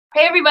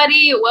Hey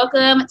everybody,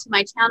 welcome to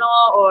my channel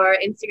or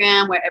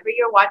Instagram, wherever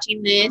you're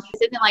watching this.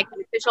 This isn't like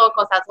an official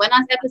Cosas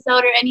Buenas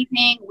episode or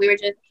anything. We were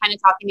just kind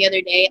of talking the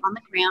other day on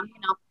the gram,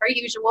 per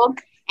usual.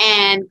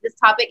 And this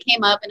topic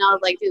came up and I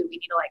was like, dude, we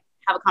need to like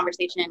have a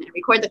conversation and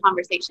record the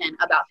conversation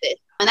about this.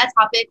 And that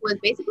topic was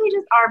basically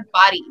just our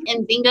body.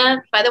 And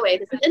Zinga, by the way,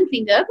 this is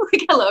Nzinga.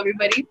 Hello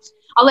everybody.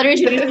 I'll let her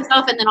introduce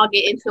herself and then I'll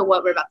get into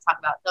what we're about to talk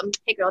about. So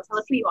hey girl, tell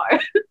us who you are.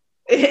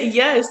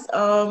 Yes,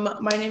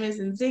 my name is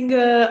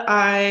Nzinga.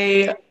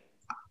 I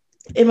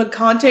am a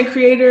content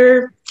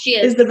creator. She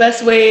is the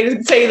best way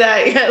to say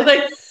that.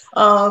 Yeah,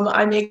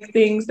 I make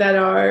things that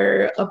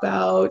are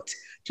about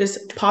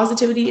just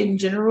positivity in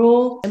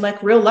general and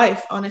like real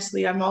life.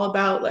 Honestly, I'm all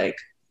about like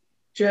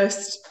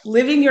just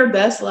living your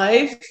best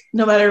life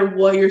no matter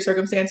what your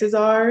circumstances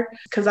are,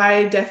 because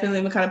I definitely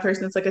am the kind of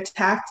person that's like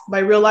attacked by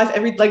real life.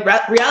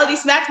 Reality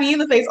smacks me in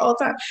the face all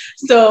the time,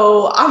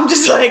 so I'm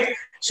just like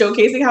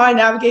showcasing how I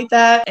navigate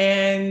that.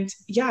 And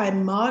yeah, I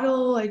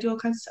model, I do all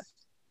kinds of stuff.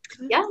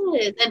 Yes,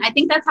 and I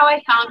think that's how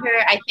I found her.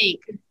 I think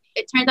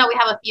it turns out we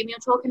have a few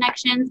mutual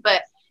connections,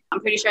 but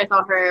I'm pretty sure I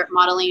saw her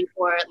modeling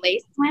for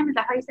Lace Swim. Is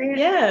that how you say it?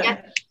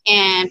 Yeah.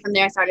 And from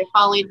there, I started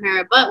following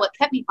her. But what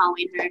kept me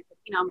following her, I'm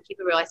gonna keep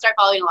it real. I start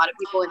following a lot of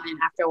people, and then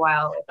after a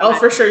while,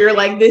 for sure, you're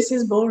like, this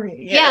is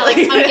boring. Yeah, like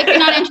if you're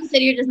not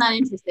interested, you're just not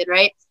interested,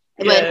 right?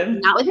 Yeah.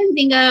 But not with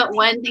Nzinga.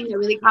 One thing that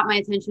really caught my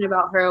attention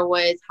about her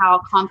was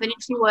how confident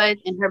she was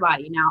in her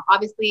body. Now,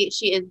 obviously,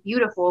 she is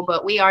beautiful,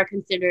 but we are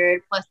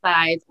considered plus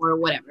size or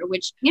whatever,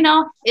 which,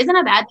 isn't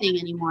a bad thing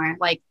anymore.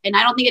 And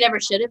I don't think it ever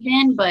should have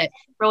been, but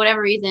for whatever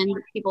reason,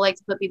 people like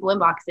to put people in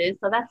boxes.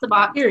 So that's the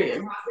box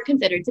you're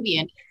considered to be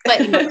in.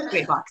 But, it's a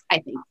great box, I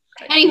think.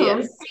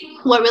 Anywho,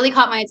 What really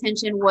caught my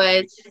attention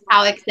was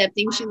how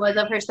accepting she was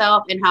of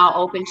herself and how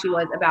open she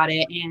was about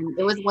it. And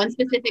it was one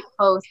specific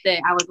post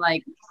that I was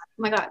like, oh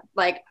my God,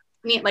 I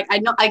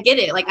get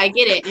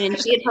it.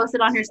 And she had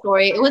posted on her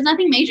story. It was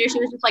nothing major. She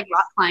was just like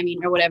rock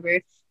climbing or whatever.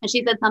 And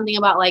she said something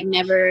about like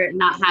never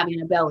not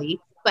having a belly,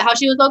 but how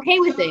she was okay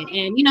with it.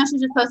 And, she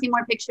was just posting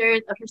more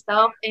pictures of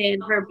herself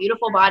and her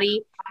beautiful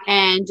body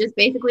and just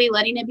basically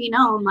letting it be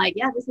known, like,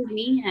 yeah, this is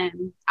me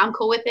and I'm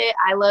cool with it.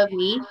 I love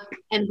me.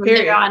 And from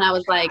there on, I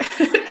was like,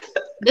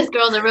 this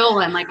girl's a real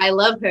one. Like, I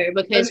love her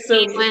because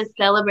she was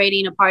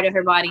celebrating a part of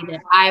her body that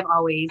I've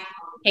always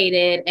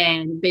hated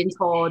and been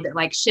told that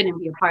like shouldn't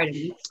be a part of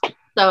me.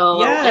 So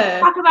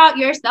let's talk about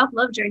your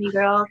self-love journey,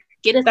 girl.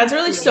 Get us. That's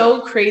really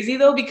so crazy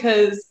though,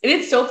 because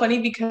it's so funny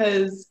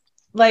because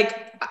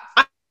like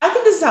I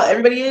think this is how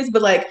everybody is,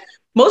 but like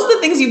most of the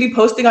things you be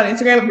posting on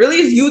Instagram really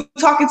is you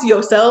talking to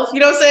yourself. You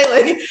know what I'm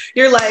saying? Like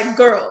you're like,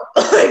 girl,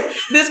 like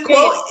this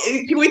quote,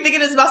 we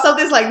thinking it's about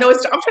something. It's like, no,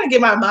 I'm trying to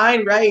get my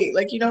mind right.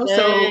 Like,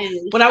 so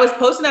when I was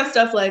posting that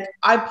stuff, like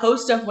I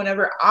post stuff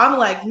whenever I'm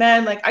like,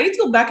 man, like I need to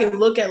go back and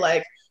look at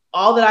like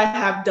all that I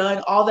have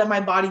done, all that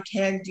my body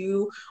can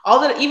do,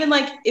 all that, even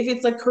like if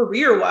it's like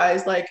career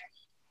wise, like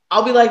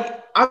I'll be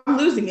like, I'm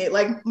losing it.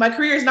 Like my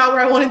career is not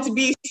where I want it to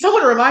be.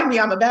 Someone remind me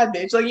I'm a bad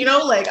bitch. Like,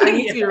 like I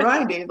need to be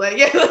reminded. Like,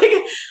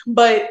 yeah,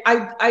 but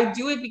I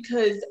do it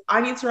because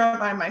I need to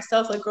remind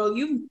myself, like, girl,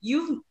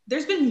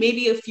 there's been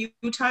maybe a few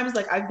times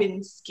like I've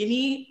been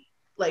skinny,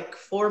 like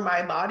for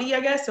my body,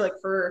 I guess, or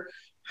like for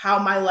how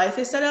my life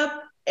is set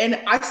up.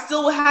 And I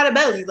still had a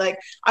belly. Like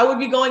I would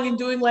be going and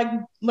doing like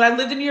when I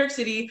lived in New York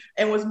City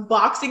and was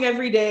boxing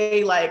every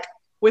day, like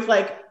with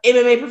like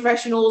MMA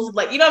professionals,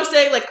 like, you know what I'm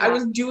saying? Like I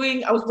was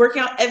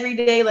working out every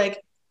day.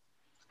 Like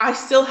I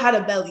still had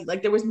a belly.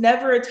 Like there was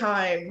never a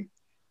time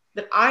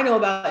that I know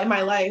about in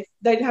my life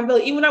that I didn't have a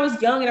belly. Even when I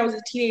was young and I was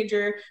a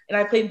teenager and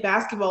I played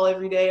basketball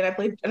every day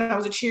and I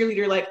was a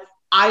cheerleader, like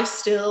I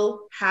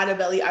still had a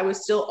belly. I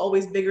was still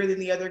always bigger than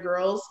the other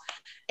girls.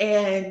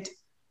 And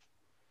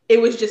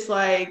it was just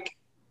like,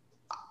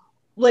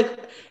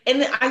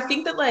 and I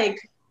think that like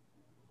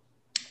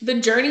the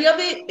journey of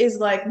it is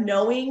like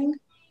knowing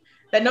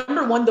that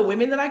number one, the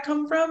women that I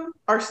come from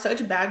are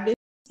such bad bitches.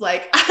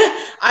 Like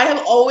I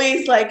have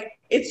always like,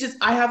 it's just,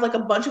 I have like a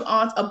bunch of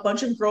aunts, a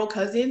bunch of girl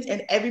cousins,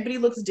 and everybody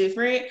looks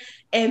different.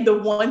 And the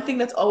one thing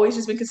that's always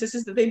just been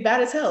consistent is that they're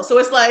bad as hell. So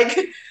it's like,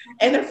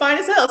 and they're fine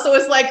as hell. So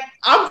it's like,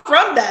 I'm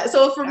from that.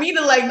 So for me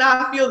to like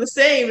not feel the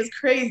same is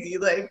crazy.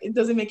 Like it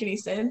doesn't make any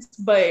sense.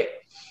 But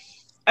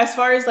as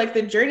far as like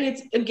the journey,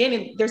 it's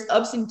again, there's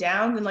ups and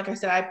downs. And like I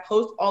said, I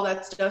post all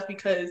that stuff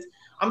because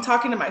I'm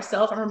talking to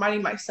myself. I'm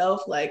reminding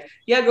myself, like,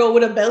 yeah, girl,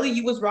 with a belly,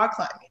 you was rock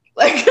climbing.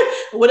 Like,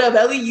 with a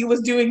belly, you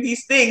was doing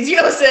these things. You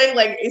know what I'm saying?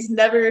 Like, it's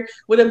never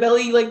with a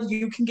belly. Like,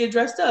 you can get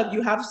dressed up.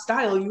 You have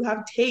style. You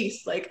have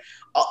taste. Like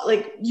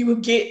you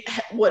get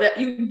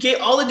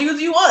all the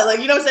dudes you want. Like,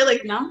 you know what I'm saying?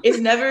 Like, no. It's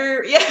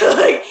never,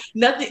 like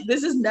nothing.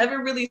 This has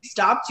never really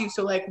stopped you.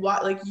 So, like,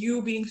 what? Like,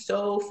 you being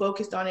so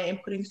focused on it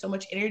and putting so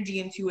much energy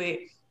into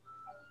it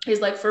is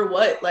like for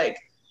what? Like,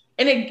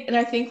 and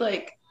I think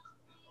like.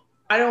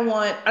 I don't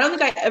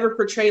think I ever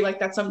portray like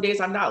that. Some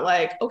days I'm not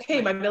like, okay,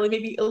 my belly may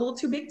be a little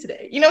too big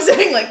today. You know what I'm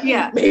saying? Like,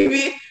 yeah,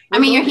 maybe. I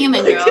mean, you're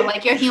human, girl.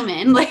 Like, you're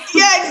human. Like,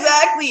 yeah,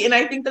 exactly. And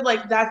I think that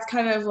like, that's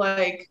kind of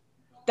like,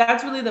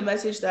 that's really the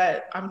message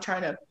that I'm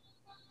trying to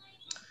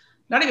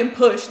not even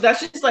push. That's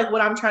just like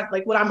what I'm trying,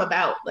 like what I'm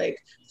about.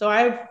 Like, so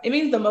it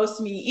means the most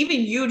to me.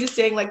 Even you just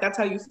saying like that's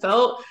how you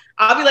felt,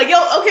 I'll be like,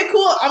 yo, okay,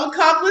 cool. I'm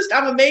accomplished.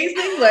 I'm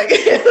amazing. Like,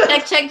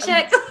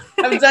 check.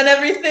 I've done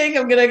everything.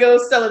 I'm gonna go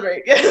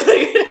celebrate.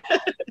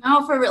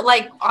 No, for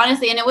like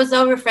honestly, and it was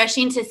so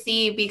refreshing to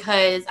see,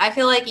 because I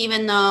feel like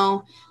even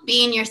though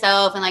being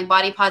yourself and like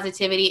body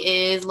positivity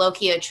is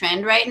low-key a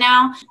trend right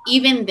now,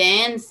 even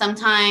then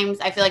sometimes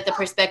I feel like the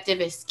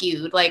perspective is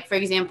skewed. Like, for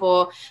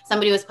example,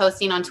 somebody was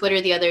posting on Twitter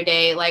the other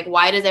day, like,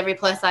 why does every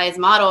plus size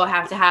model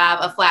have to have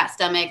a flat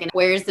stomach, and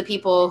where's the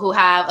people who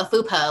have a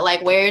fupa?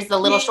 Like, where's the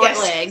little short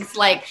legs?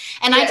 Like,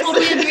 and I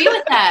totally agree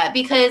with that,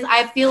 because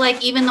I feel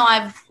like even though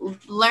I've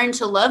learned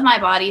to love my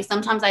body,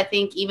 sometimes I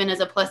think even as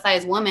a plus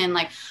size woman,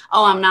 like,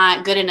 oh, I'm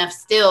not good enough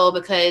still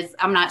because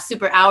I'm not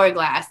super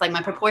hourglass, like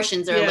my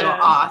proportions are a little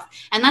off.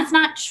 And that's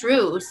not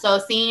true. So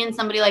seeing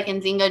somebody like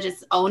Nzinga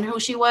just own who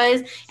she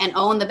was and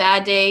own the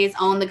bad days,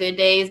 own the good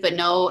days, but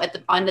know at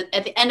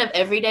the end of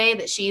every day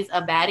that she's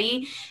a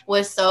baddie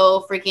was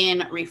so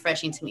freaking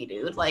refreshing to me,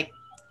 dude. Like,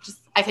 just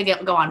I could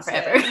go on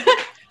forever.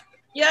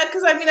 Yeah,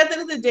 because I mean, at the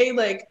end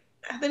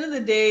of the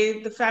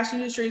day, the fashion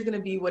industry is going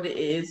to be what it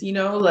is, you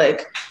know,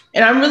 like,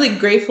 and I'm really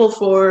grateful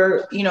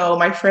for, you know,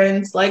 my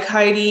friends like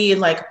Heidi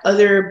and like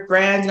other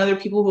brands and other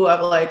people who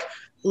have like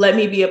let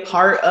me be a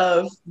part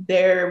of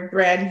their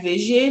brand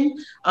vision,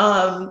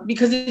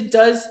 because it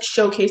does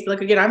showcase,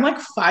 like, again, I'm like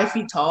 5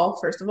 feet tall,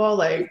 first of all,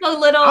 like so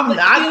little, I'm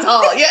not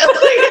tall. Yeah, like,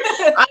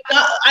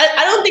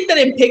 I don't think that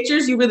in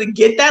pictures you really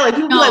get that. Like,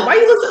 people be like, why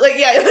you look like,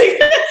 yeah,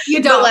 like,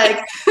 you don't, but,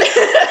 like,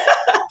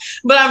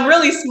 but I'm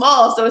really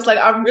small, so it's like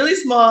I'm really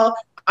small.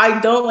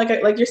 I don't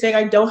like you're saying,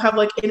 I don't have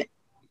like an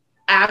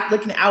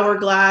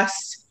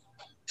hourglass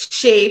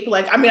shape.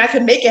 Like, I mean, I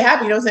could make it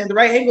happen, you know what I'm saying? The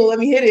right angle, let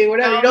me hit it,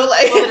 whatever, you know,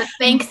 like, but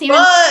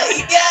yeah,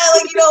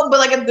 like, you know, but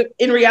like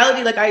in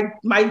reality, like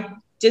my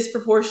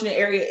disproportionate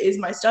area is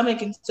my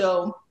stomach. And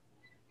so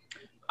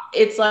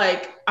it's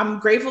like, I'm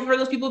grateful for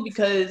those people,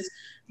 because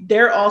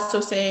they're also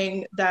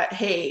saying that,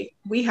 hey,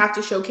 we have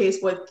to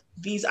showcase what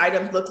these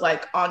items look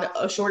like on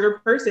a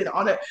shorter person,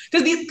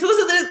 because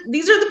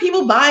these are the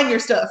people buying your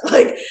stuff.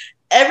 Like,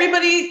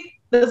 everybody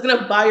that's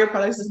gonna buy your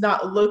products does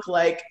not look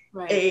like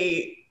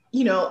a,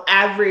 you know,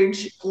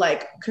 average,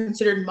 like,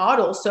 considered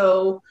model.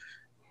 So,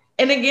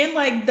 and again,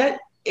 like, that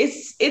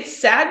it's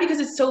sad, because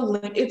it's so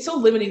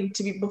limiting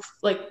to be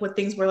like what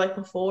things were like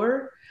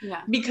before.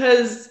 Yeah.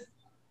 Because,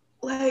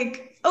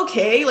 like,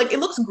 okay, like, it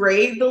looks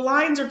great, the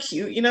lines are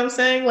cute, you know what I'm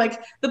saying,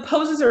 like, the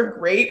poses are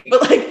great,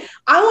 but like,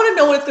 I want to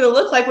know what it's gonna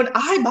look like when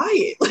I buy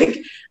it. Like,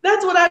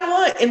 that's what I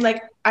want. And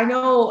like, I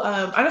know,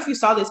 I don't know if you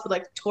saw this, but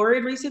like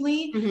Torrid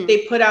recently,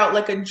 they put out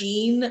like a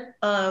jean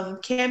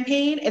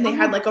campaign, and they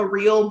had like a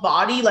real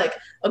body, like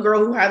a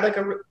girl who had like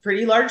a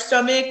pretty large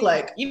stomach,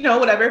 like, you know,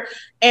 whatever,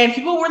 and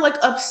people were like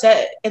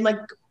upset and like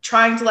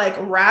trying to like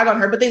rag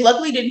on her, but they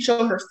luckily didn't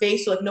show her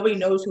face, so like nobody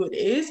knows who it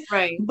is.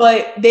 Right.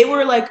 But they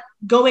were like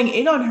going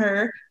in on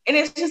her, and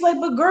it's just like,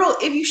 but girl,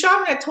 if you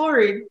shop at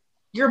Torrid,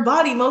 your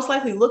body most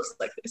likely looks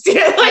like this.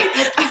 Yeah, like,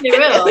 let's keep it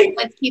real. Like,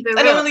 let's keep it real.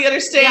 I don't really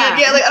understand.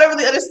 Yeah, like, I don't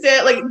really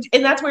understand. Like,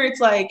 and that's where it's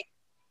like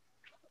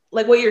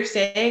what you're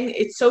saying,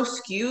 it's so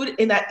skewed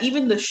in that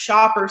even the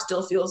shopper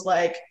still feels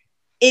like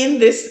in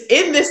this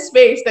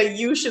space that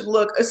you should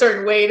look a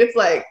certain way. And it's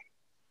like,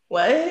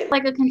 what?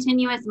 Like a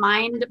continuous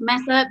mind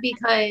mess up,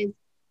 because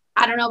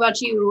I don't know about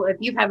you, if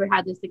you've ever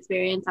had this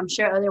experience. I'm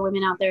sure other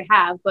women out there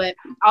have, but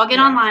I'll get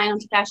online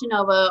onto Fashion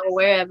Nova or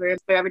wherever,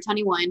 Forever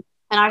 21,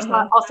 and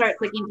I'll start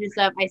clicking through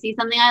stuff. I see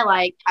something I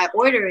like, I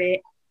order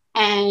it,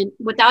 and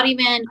without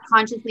even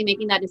consciously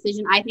making that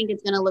decision, I think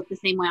it's going to look the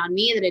same way on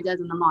me that it does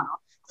in the model.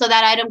 So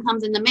that item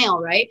comes in the mail,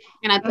 right?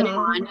 And I put it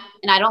on,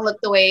 and I don't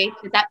look the way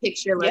that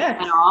picture looks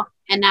at all.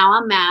 And now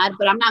I'm mad,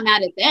 but I'm not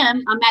mad at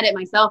them. I'm mad at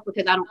myself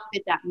because I don't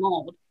fit that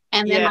mold.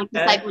 And then like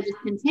the cycle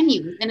just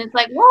continues. And it's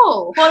like,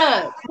 whoa,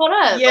 hold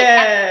up.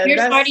 Yeah, like,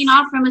 you're starting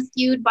off from a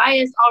skewed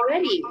bias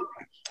already.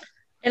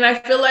 And I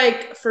feel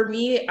like for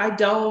me, I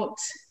don't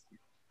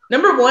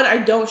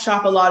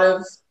shop a lot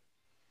of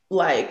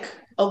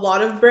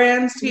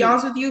brands, to be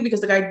honest with you,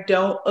 because like I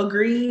don't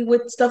agree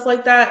with stuff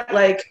like that.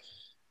 Like,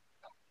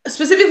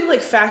 specifically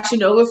like Fashion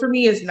Nova for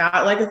me is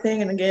not like a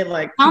thing. And again,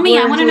 like, tell me,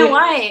 I want to know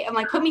why. I'm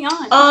like, put me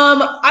on.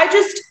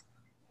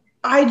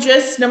 I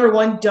just number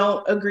one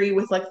don't agree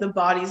with like the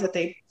bodies that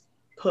they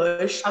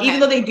push. Even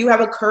though they do have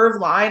a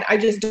curved line, I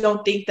just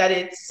don't think that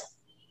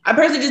I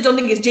personally just don't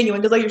think it's genuine,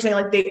 because like you're saying,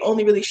 like, they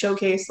only really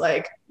showcase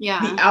like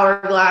the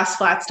hourglass,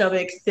 flat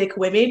stomach, thick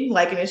women,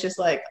 like, and it's just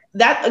like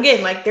that.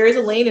 Again, like, there is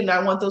a lane, and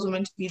I want those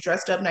women to be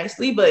dressed up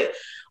nicely, but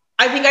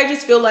I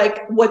just feel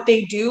like what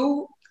they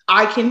do,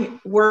 I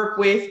can work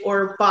with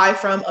or buy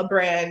from a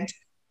brand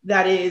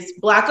that is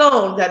Black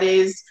owned, that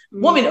is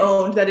woman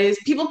owned, that is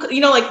people, you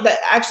know, like, that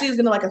actually is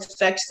going to like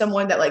affect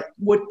someone that like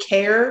would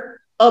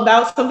care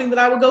about something that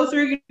I would go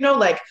through, you know,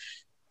 like,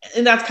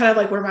 and that's kind of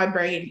like where my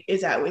brain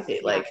is at with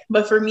it. Like,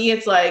 but for me,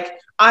 it's like,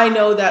 I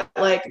know that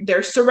like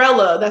there's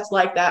Sorella that's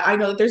like that. I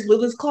know that there's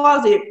Lilith's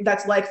Closet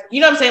that's like,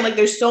 you know what I'm saying? Like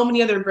there's so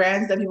many other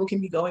brands that people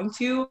can be going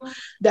to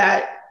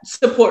that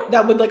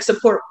would like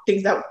support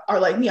things that are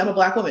like me. I'm a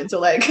Black woman. So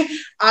like,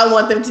 I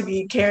want them to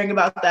be caring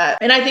about that.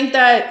 And I think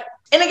that,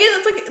 and again,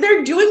 it's like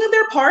they're doing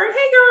their part.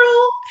 Hey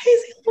girl, hey,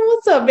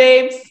 what's up,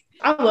 babes?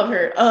 I love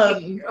her.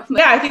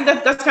 Yeah, I think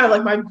that's kind of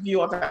like my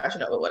view on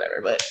Fashion Nova,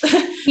 whatever. But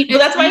but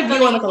that's my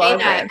view on like a lot of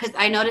brands. Because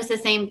I noticed the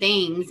same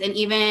things, and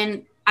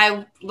even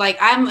I'm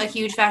a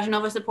huge Fashion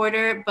Nova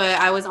supporter, but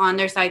I was on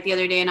their site the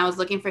other day and I was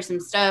looking for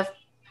some stuff,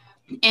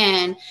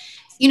 and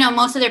you know,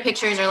 most of their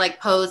pictures are like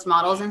posed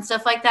models and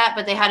stuff like that,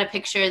 but they had a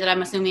picture that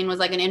I'm assuming was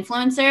like an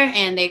influencer,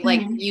 and they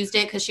like used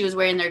it because she was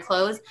wearing their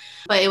clothes,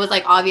 but it was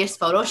like obvious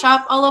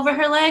Photoshop all over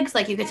her legs.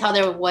 Like you could tell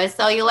there was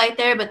cellulite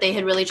there, but they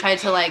had really tried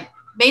to like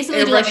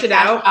basically do like a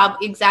cash job.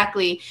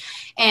 Exactly.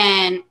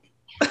 And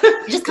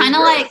just kind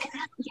of like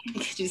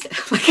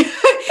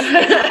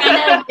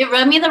it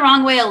rubbed me the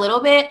wrong way a little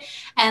bit.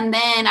 And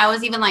then I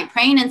was even like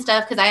praying and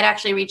stuff because I had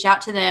actually reached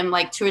out to them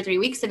like 2 or 3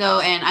 weeks ago,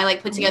 and I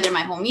like put together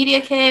my whole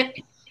media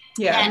kit.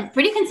 Yeah. And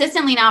pretty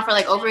consistently now for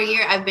like over a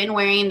year, I've been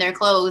wearing their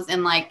clothes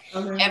and like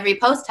every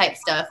post type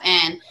stuff.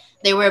 And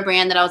they were a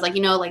brand that I was like,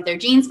 you know, like their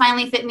jeans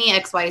finally fit me,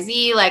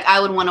 XYZ. Like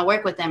I would want to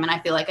work with them, and I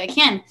feel like I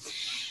can.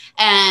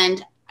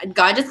 And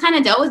God just kind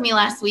of dealt with me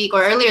last week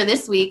or earlier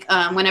this week,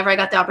 whenever I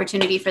got the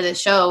opportunity for this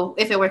show,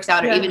 if it works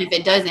out or even if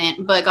it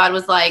doesn't. But God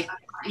was like,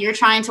 you're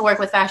trying to work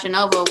with Fashion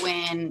Nova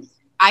when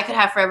I could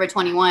have Forever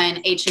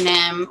 21,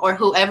 H&M, or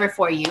whoever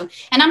for you.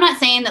 And I'm not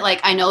saying that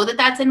like I know that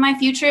that's in my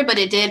future, but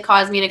it did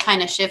cause me to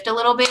kind of shift a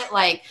little bit.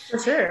 Like, for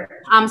sure,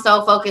 I'm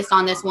so focused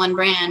on this one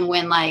brand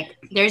when like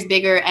there's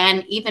bigger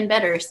and even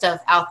better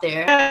stuff out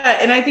there. Yeah,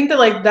 and I think that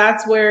like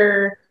that's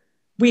where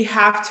we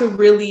have to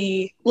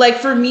really, like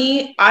for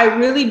me, I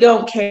really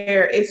don't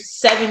care if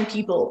 7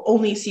 people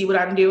only see what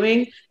I'm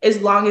doing,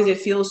 as long as it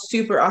feels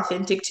super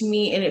authentic to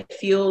me and it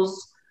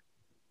feels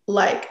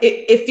like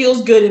it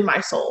feels good in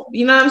my soul.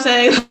 You know what I'm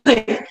saying?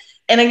 Like,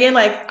 and again,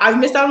 like I've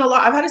missed out on a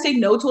lot. I've had to say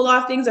no to a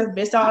lot of things. I've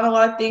missed out on a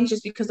lot of things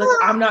just because like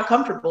I'm not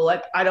comfortable.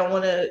 Like I don't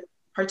want to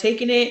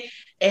partake in it,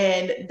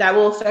 and that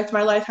will affect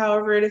my life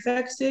however it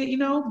affects it, you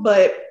know?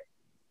 But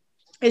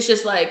it's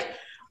just like,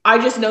 I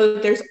just know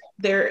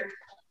that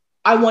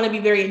I want to be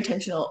very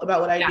intentional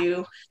about what I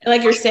do. And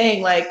like you're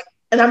saying, like,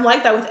 and I'm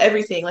like that with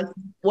everything, like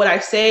what I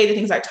say, the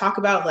things I talk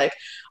about. Like,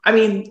 I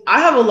mean, I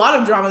have a lot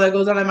of drama that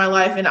goes on in my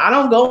life, and I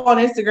don't go on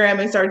Instagram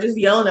and start just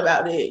yelling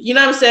about it. You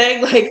know what I'm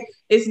saying? Like,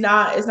 it's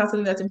not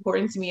something that's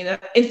important to me.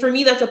 And for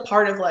me, that's a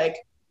part of like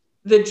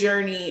the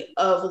journey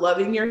of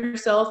loving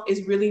yourself,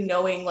 is really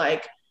knowing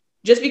like,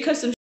 just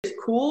because some shit is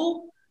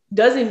cool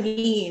doesn't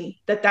mean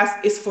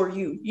that is for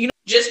you. You know,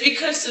 just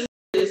because some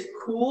shit is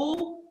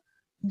cool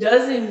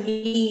doesn't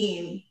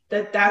mean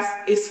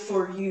that is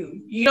for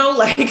you. You know,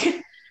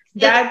 like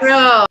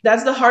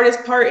that's the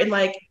hardest part. And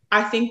like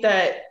I think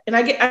that, and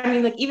I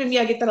mean like even me,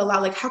 I get that a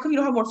lot. Like, how come you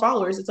don't have more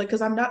followers? It's like,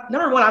 because I'm not,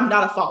 number one, I'm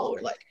not a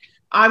follower. Like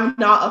I'm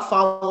not a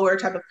follower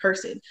type of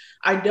person.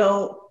 I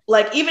don't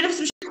like, even if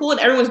some shit cool and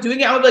everyone's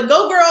doing it, I would be like,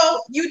 go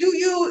girl, you do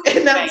you,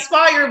 and that's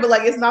fire. But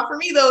like, it's not for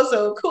me though.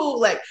 So cool.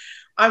 Like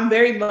I'm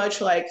very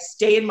much like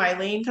stay in my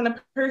lane kind of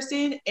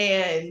person.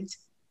 And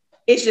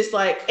it's just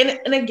like,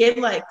 and again,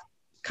 like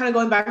kind of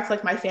going back to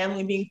like my family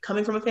and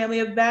coming from a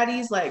family of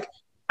baddies, like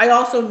I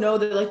also know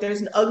that like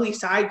there's an ugly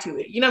side to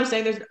it. You know what I'm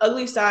saying? There's an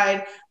ugly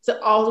side to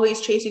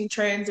always chasing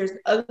trends. There's an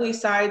ugly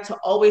side to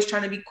always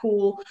trying to be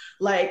cool.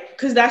 Like,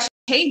 because that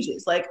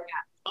changes. Like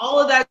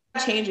all of that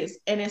changes.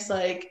 And it's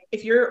like,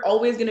 if you're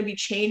always going to be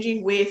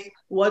changing with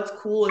what's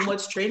cool and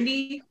what's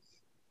trendy,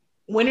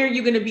 when are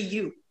you going to be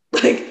you?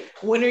 Like,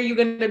 when are you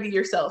going to be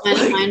yourself?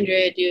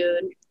 100,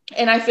 dude.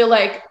 And I feel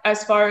like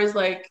as far as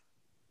like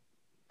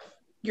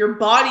your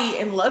body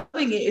and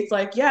loving it, it's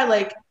like, yeah,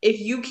 like if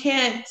you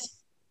can't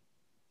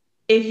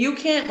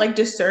like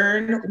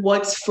discern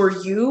what's for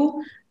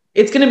you,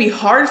 it's going to be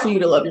hard for you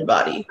to love your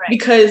body. Right.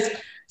 Because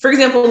for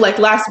example, like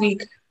last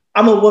week,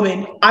 I'm a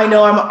woman. I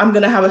know I'm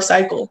going to have a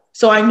cycle.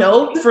 So I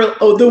know for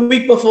the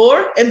week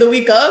before and the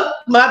week of,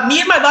 me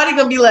and my body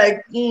going to be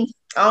like,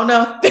 I don't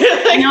know.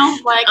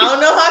 I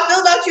don't know how I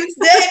feel about you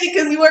today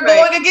because you were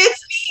going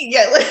against me.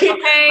 Yeah, like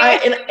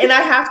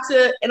I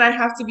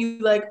have to be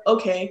like,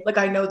 okay, like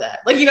I know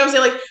that. Like, you know what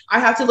I'm saying? Like I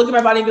have to look at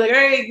my body and be like, all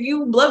right,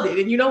 you bloated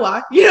and you know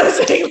why. You know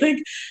what I'm saying?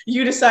 Like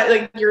you decide,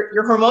 like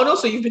you're hormonal,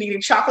 so you've been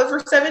eating chocolate for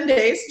 7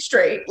 days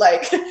straight.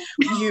 Like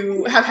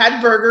you have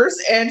had burgers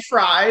and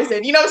fries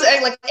and you know what I'm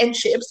saying? Like and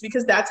chips,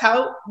 because that's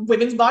how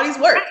women's bodies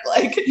work.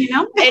 Like, you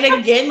know, and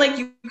again, like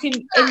you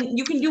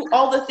can do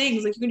all the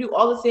things, like you can do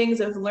all the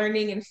things of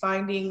learning and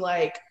finding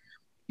like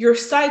your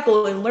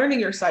cycle and learning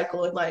your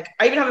cycle. And like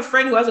I even have a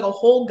friend who has like a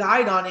whole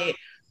guide on it,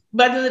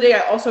 but at the end of the day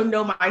I also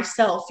know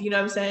myself. You know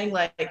what I'm saying?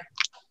 Like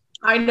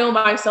I know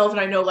myself, and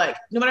I know like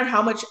no matter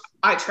how much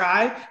I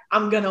try,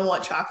 I'm gonna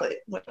want chocolate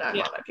when I'm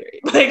on my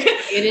period. Like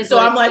it is, so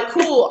I'm like,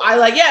 cool, I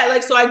like, yeah,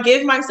 like so I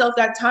give myself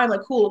that time,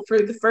 like cool, for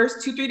the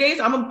first 2-3 days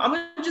I'm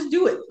gonna just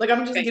do it. Like I'm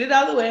gonna just get it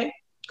out of the way,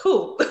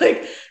 cool.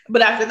 Like,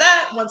 but after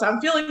that, once I'm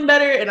feeling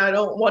better and I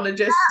don't want to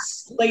just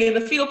lay in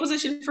the fetal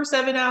position for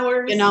 7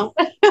 hours, You know?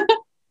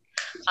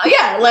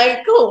 Yeah,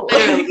 like cool.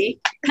 Literally.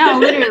 No,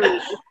 literally.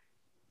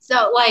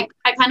 So like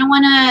I kind of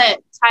want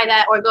to tie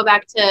that or go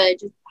back to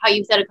just how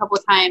you've said a couple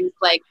of times,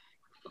 like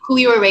who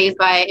you were raised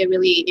by, it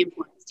really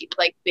influenced you,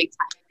 like big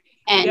time.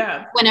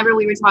 And whenever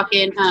we were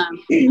talking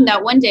that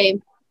one day,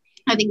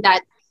 I think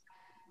that's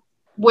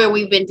where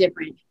we've been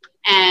different.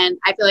 And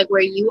I feel like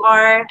where you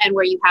are and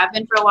where you have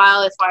been for a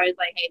while, as far as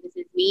like, hey, this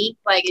is me,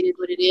 like it is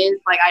what it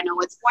is, like I know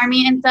what's for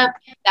me and stuff,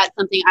 that's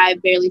something I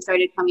barely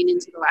started coming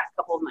into the last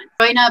couple of months.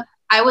 Growing up,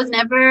 I was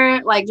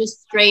never like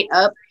just straight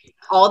up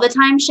all the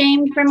time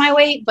shamed for my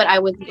weight, but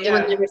it was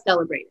never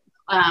celebrated.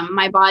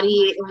 My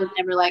body, it was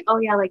never like, oh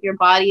yeah, like your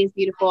body is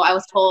beautiful. I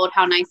was told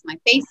how nice my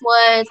face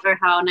was or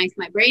how nice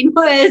my brain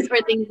was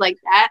or things like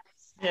that.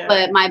 Yeah.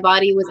 But my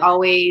body was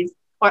always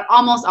or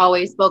almost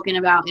always spoken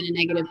about in a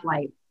negative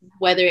light,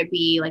 whether it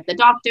be like the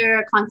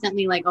doctor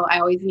constantly like, oh, I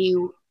always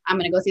knew I'm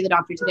going to go see the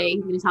doctor today.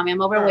 He's going to tell me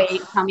I'm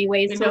overweight, tell me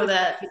ways to know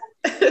that.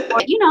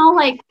 Or, you know,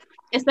 like,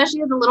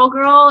 especially as a little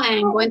girl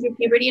and going through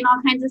puberty and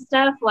all kinds of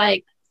stuff,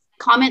 like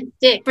comments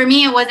stick. For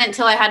me, it wasn't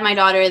until I had my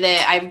daughter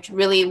that I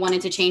really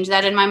wanted to change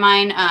that in my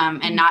mind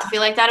and not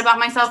feel like that about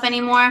myself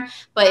anymore.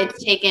 But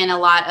it's taken a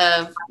lot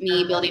of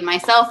me building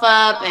myself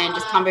up and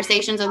just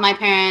conversations with my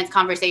parents,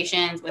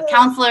 conversations with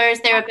counselors,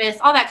 therapists,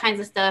 all that kinds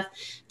of stuff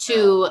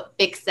to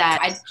fix that.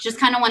 I just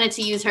kind of wanted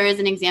to use her as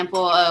an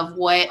example of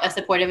what a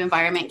supportive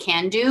environment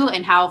can do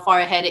and how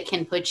far ahead it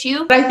can put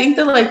you. But I think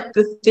that like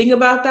the thing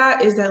about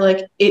that is that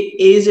like it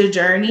is a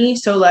journey.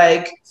 So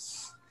like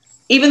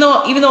even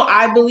though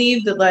I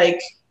believe that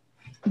like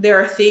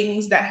there are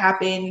things that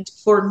happened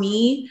for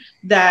me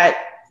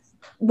that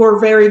were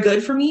very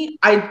good for me,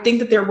 I think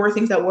that there were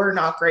things that were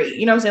not great.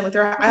 You know what I'm saying?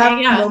 Like I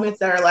have moments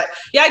that are like,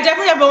 I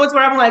definitely have moments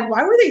where I'm like,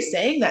 why were they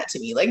saying that to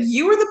me? Like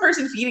you were the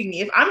person feeding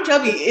me. If I'm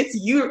chubby, it's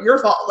your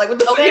fault. Like what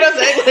the fuck, you know what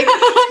I'm saying?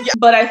 Like,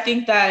 But I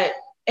think that,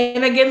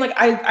 and again, like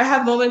I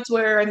have moments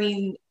where I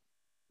mean,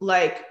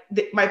 like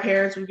my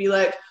parents would be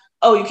like,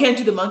 oh, you can't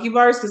do the monkey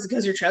bars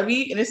because you're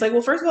chubby. And it's like,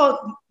 well, first of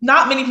all,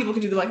 not many people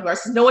can do the monkey bars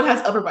because no one has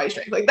upper body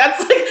strength. Like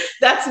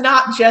that's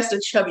not just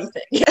a chubby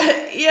thing.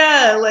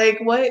 Yeah, like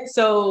what?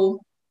 So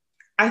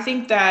I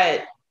think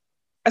that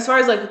as far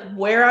as like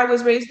where I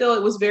was raised though,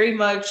 it was very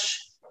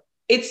much,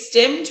 it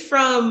stemmed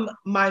from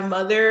my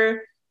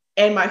mother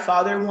and my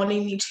father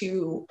wanting me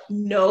to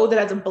know that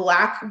as a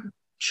black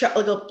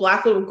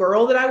little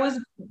girl that I was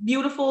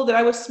beautiful, that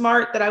I was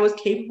smart, that I was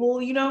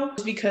capable, you know,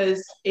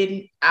 because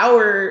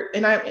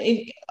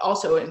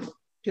also in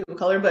people of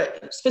color,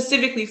 but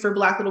specifically for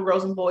Black little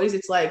girls and boys,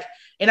 it's like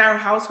in our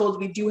households,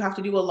 we do have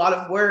to do a lot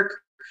of work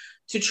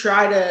to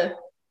try to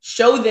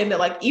show them that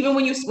like, even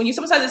when you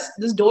step outside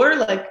this door,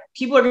 like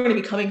people are going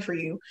to be coming for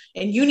you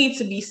and you need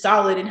to be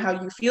solid in how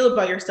you feel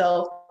about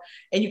yourself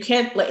and you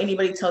can't let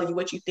anybody tell you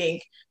what you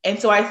think. And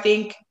so I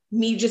think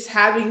me just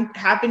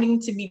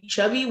happening to be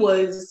chubby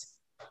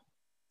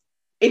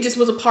it just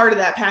was a part of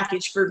that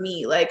package for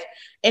me. Like,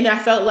 and I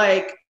felt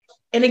like,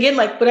 and again,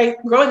 like, but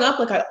growing up,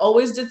 like I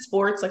always did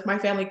sports. Like my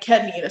family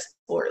kept me in a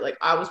sport. Like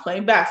I was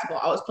playing basketball,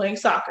 I was playing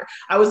soccer.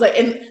 I was like,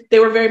 and they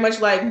were very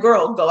much like,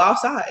 girl, go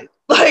outside.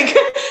 Like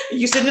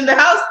you sit in the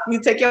house, you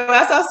take your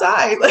ass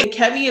outside. Like it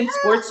kept me in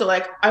sports. So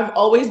like, I've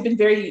always been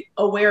very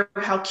aware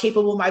of how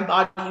capable my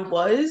body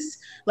was,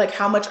 like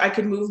how much I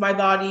could move my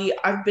body.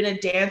 I've been a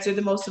dancer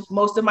the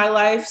most of my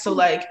life. So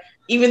like,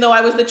 even though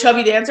I was the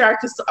chubby dancer,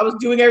 I was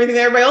doing everything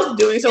that everybody else was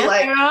doing. So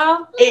like,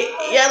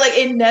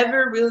 it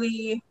never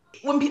really,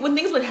 when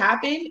things would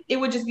happen, it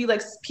would just be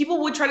like,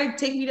 people would try to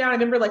take me down. I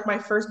remember like my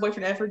first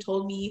boyfriend ever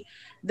told me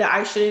that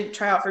I shouldn't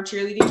try out for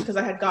cheerleading because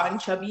I had gotten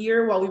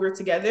chubbier while we were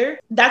together.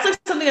 That's like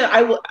something that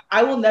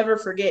I will never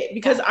forget,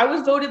 because I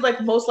was voted like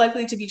most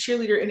likely to be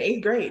cheerleader in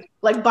 8th grade,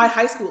 like by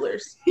high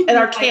schoolers at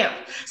our camp.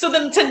 So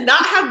then to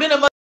not have been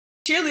a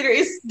cheerleader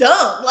is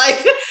dumb.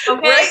 Like,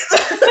 right?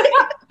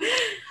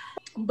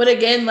 But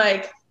again,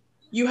 like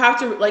you have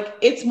to, like,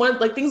 it's one,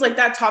 like things like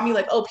that taught me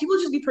like, oh, people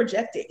just be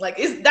projecting. Like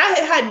that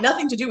had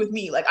nothing to do with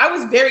me. Like I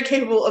was very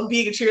capable of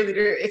being a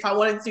cheerleader if I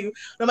wanted to,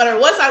 no matter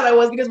what size I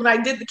was, because when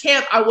I did the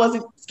camp, I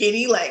wasn't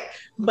skinny, like,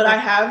 but I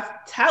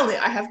have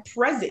talent, I have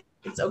presence.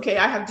 Okay.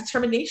 I have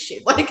determination.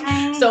 Like,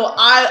 so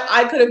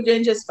I could have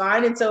been just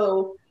fine. And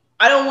so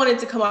I don't want it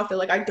to come off that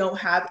like, I don't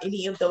have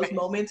any of those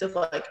moments of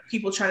like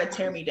people trying to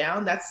tear me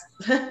down. That's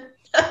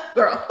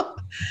girl.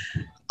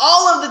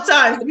 All of the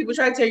times that people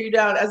try to tear you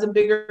down as a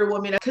bigger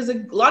woman, because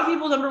a lot of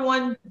people, number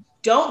one,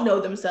 don't know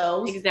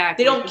themselves.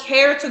 Exactly. They don't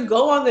care to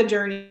go on the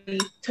journey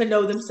to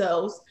know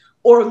themselves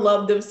or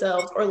love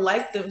themselves or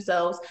like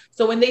themselves.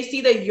 So when they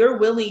see that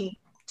you're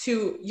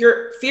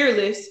you're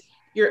fearless,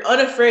 you're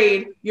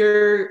unafraid,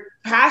 you're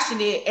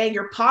passionate, and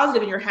you're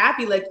positive and you're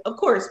happy, like, of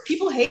course,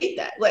 people hate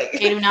that. Like,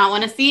 they do not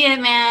want to see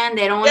it, man.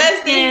 They don't want to see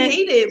it. Yes, they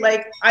hate it.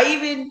 Like, I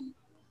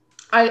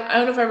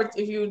don't know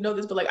if you know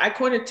this, but like I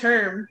coined a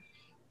term.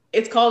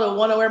 It's called a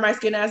wanna wear my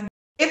skin ass.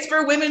 It's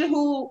for women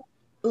who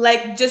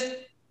like just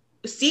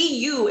see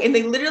you and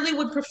they literally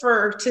would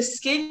prefer to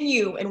skin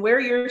you and wear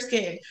your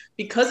skin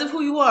because of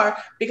who you are,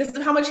 because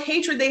of how much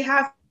hatred they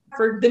have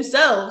for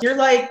themselves. You're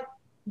like,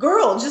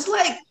 girl, just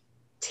like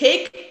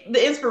take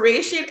the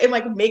inspiration and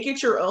like make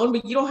it your own,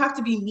 but you don't have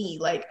to be me.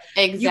 Like,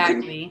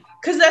 exactly.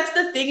 Because that's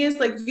the thing is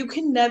like you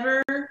could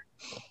never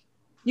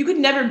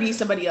be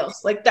somebody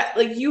else like that.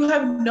 Like, you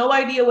have no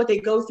idea what they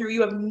go through.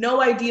 You have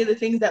no idea the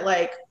things that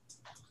like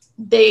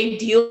they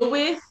deal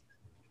with.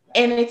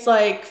 And it's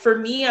like, for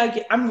me,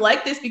 I'm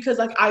like this because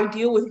like I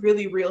deal with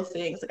really real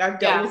things. Like, I've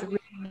dealt with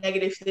really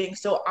negative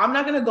things. So I'm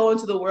not going to go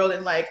into the world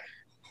and like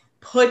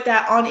put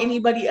that on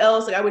anybody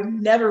else. Like, I would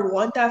never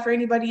want that for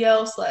anybody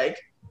else. Like,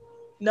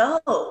 no.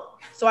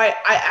 So I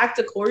act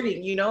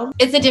according, you know?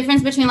 It's the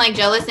difference between like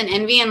jealous and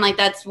envy. And like,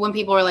 that's when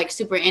people are like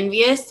super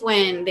envious,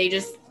 when they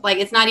just like,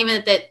 it's not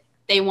even that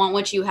they want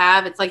what you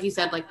have. It's like you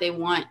said, like they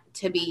want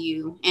to be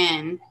you.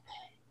 And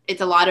it's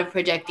a lot of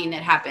projecting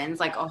that happens,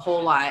 like a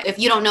whole lot. If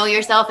you don't know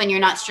yourself and you're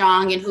not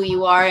strong in who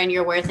you are and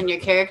your worth and your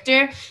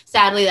character,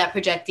 sadly, that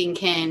projecting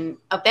can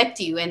affect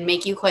you and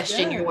make you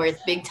question your worth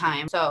big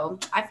time. So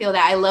I feel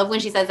that. I love when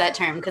she says that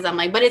term, because I'm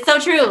like, but it's so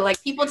true.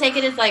 Like, people take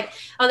it as like,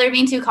 oh, they're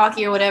being too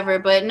cocky or whatever.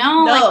 But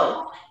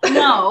no. Like,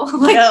 no.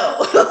 Like,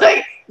 no.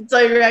 Like, it's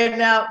like right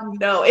now,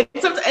 no.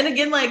 And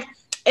again, like,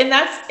 and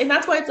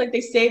that's why it's like they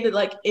say that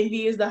like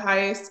envy is the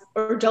highest,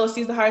 or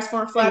jealousy is the highest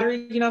form of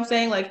flattery. You know what I'm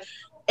saying? Like,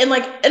 and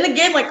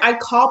again, like I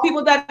call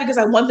people that because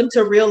I want them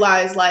to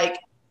realize like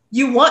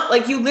you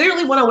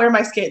literally want to wear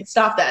my skin.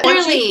 Stop that. I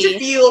want you to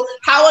feel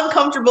how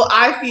uncomfortable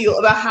I feel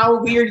about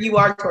how weird you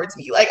are towards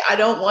me. Like, I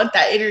don't want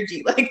that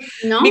energy. Like,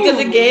 no. Because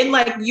again,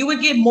 like you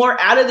would get more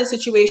out of the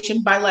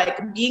situation by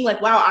like being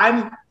like,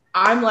 wow,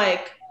 I'm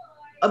like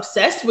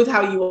obsessed with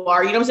how you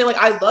are. You know what I'm saying? Like,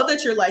 I love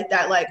that you're like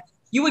that. Like,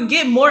 you would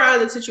get more out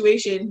of the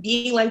situation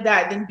being like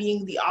that than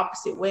being the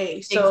opposite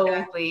way. So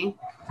exactly.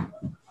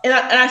 And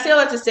I say all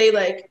that to say,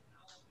 like,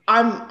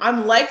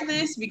 I'm like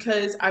this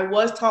because I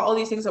was taught all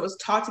these things. I was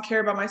taught to care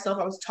about myself.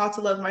 I was taught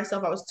to love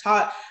myself. I was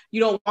taught you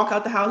don't walk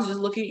out the house just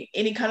looking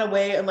any kind of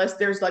way unless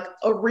there's like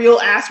a real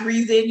ass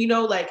reason, you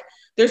know, like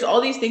there's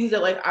all these things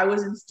that like I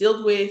was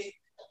instilled with.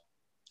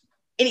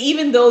 And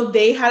even though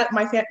they had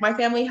my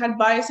family had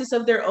biases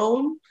of their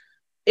own,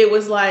 it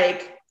was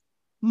like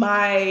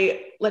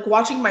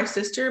watching my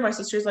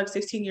sister's like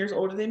 16 years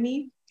older than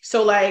me.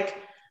 So like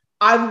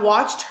I've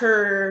watched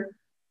her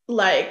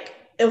like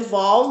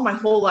evolve my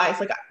whole life.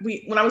 Like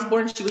when I was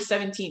born, she was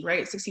 17,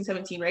 right? 16,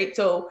 17, right?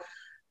 So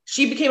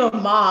she became a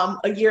mom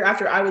a year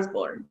after I was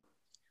born.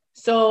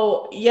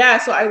 So yeah,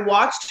 so I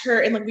watched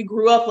her, and like we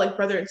grew up like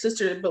brother and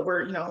sister, but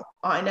we're, you know,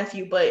 aunt and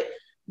nephew. But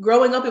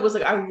growing up, it was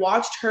like I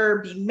watched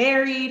her be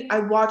married. I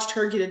watched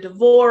her get a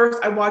divorce.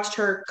 I watched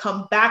her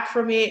come back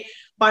from it,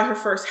 buy her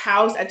first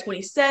house at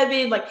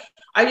 27. Like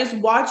I just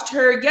watched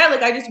her,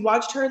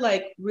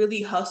 like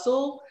really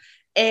hustle.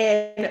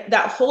 And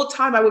that whole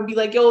time I would be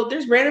like, yo,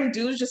 there's random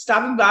dudes just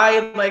stopping by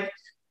and like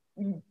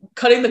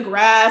cutting the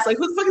grass. Like,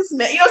 who the fuck is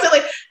that? You know what I'm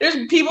saying? Like,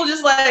 there's people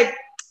just like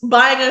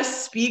buying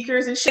us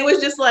speakers and shit. It was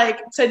just like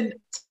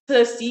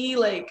to see,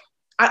 like,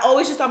 I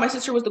always just thought my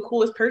sister was the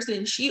coolest person.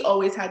 And she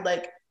always had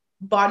like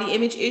body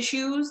image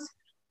issues.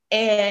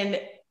 And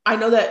I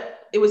know that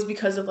it was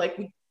because of like,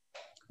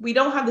 we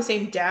don't have the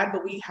same dad,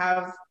 but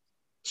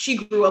she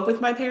grew up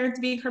with my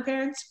parents being her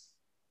parents.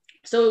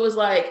 So it was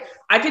like,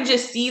 I could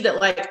just see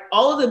that like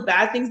all of the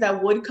bad things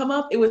that would come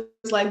up, it was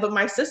like, but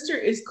my sister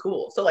is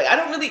cool. So like, I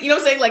don't really, you know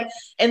what I'm saying? Like,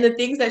 and the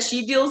things that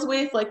she deals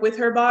with, like with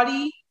her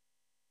body,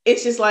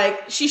 it's just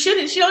like, she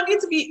don't need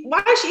to be,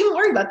 why is she even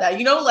worried about that?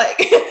 You know,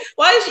 like,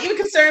 why is she even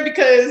concerned?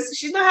 Because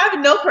she's not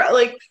having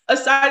like,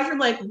 aside from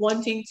like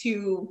wanting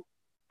to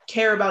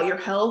care about your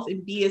health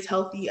and be as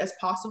healthy as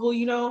possible,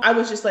 you know, I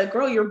was just like,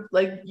 girl,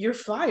 you're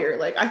fire.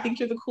 Like, I think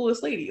you're the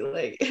coolest lady.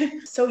 Like,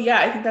 so yeah,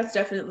 I think that's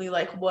definitely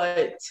like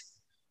what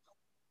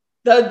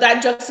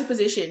that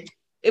juxtaposition.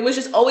 It was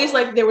just always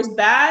like there was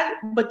bad,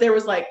 but there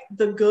was like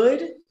the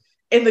good,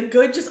 and the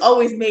good just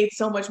always made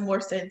so much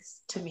more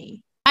sense to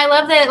me. I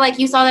love that, like,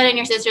 you saw that in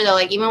your sister, though.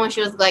 Like, even when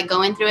she was, like,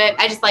 going through it,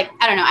 I just, like,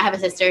 I don't know. I have a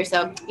sister,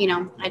 so, you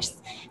know, it's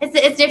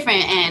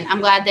different. And I'm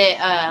glad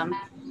that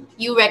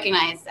you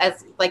recognize,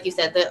 as, like you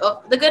said,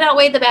 the good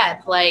outweighed the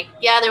bad. Like,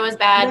 yeah, there was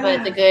bad,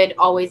 but the good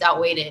always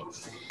outweighed it.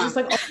 Just,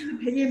 like, all these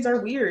opinions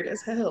are weird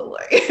as hell.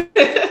 Like,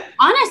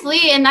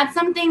 honestly, and that's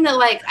something that,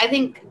 like, I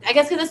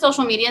guess because of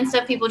social media and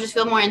stuff, people just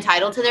feel more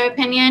entitled to their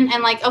opinion.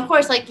 And, like, of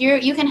course, like,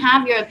 you can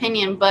have your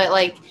opinion, but,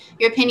 like,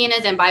 your opinion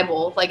isn't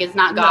Bible. Like, it's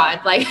not God.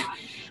 No. Like,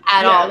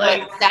 at all.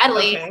 Like,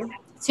 sadly,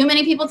 too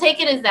many people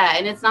take it as that,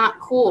 and it's not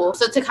cool.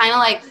 So to kind of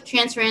like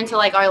transfer into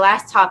like our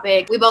last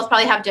topic, we both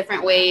probably have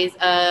different ways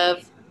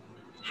of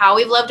how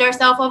we've loved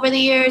ourselves over the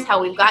years,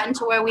 how we've gotten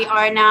to where we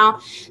are now.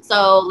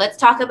 So let's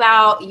talk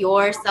about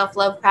your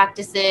self-love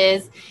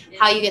practices,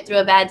 how you get through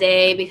a bad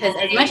day, because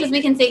as much as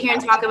we can sit here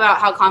and talk about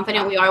how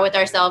confident we are with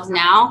ourselves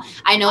now,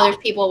 I know there's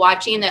people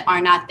watching that are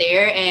not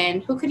there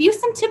and who could use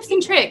some tips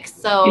and tricks.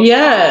 So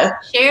yeah,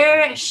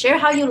 share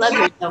how you love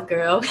yourself,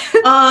 girl.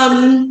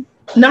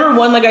 Number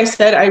one, like I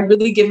said, I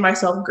really give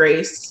myself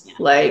grace.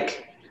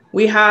 Like,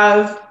 We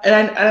have,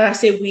 and I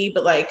say we,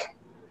 but like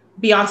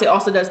Beyonce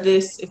also does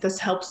this. If this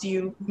helps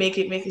you make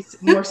it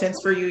more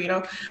sense for you, you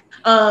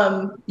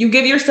know, you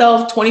give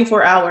yourself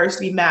 24 hours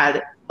to be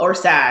mad or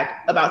sad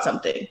about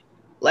something.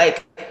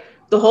 Like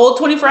the whole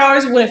 24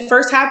 hours when it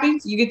first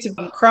happens, you get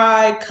to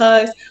cry,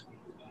 cuss,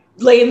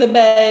 lay in the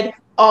bed,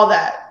 all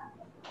that.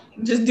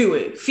 Just do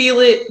it. Feel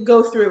it.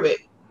 Go through it.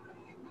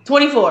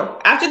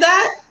 24. After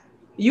that,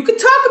 you can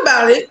talk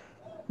about it,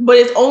 but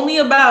it's only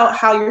about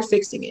how you're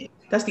fixing it.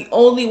 That's the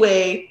only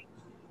way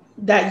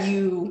that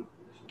you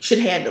should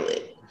handle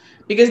it.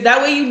 Because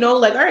that way you know,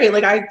 like, all right,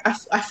 like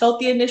I felt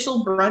the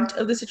initial brunt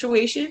of the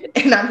situation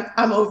and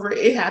I'm over it.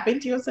 It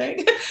happened, you know what I'm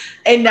saying?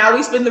 And now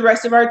we spend the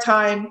rest of our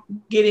time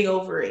getting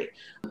over it.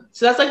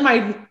 So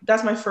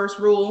that's my first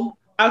rule.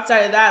 Outside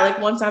of that,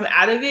 like once I'm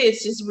out of it,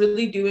 it's just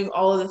really doing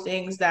all of the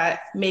things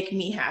that make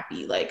me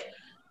happy. Like,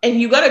 and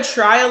you gotta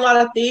try a lot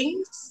of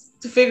things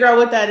to figure out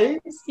what that is,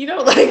 you know,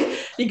 like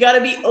you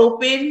gotta be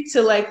open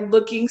to like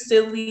looking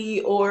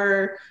silly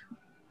or,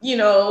 you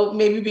know,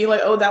 maybe being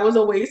like, oh, that was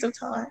a waste of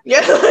time. Yeah.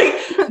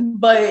 Like,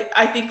 but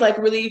I think like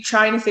really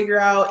trying to figure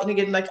out, and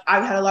again, like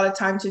I've had a lot of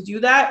time to do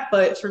that,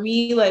 but for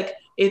me, like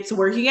it's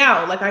working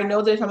out. Like I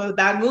know that if I'm in a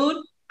bad mood,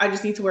 I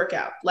just need to work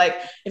out. Like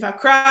if I've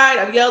cried,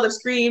 I've yelled, I've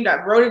screamed,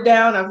 I've wrote it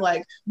down, I've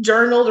like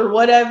journaled or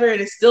whatever,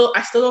 and I still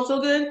don't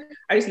feel good.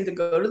 I just need to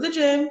go to the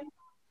gym,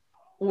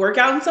 work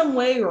out in some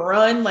way,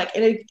 run. Like,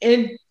 and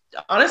it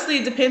honestly,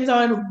 it depends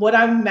on what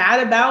I'm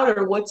mad about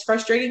or what's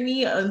frustrating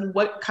me and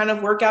what kind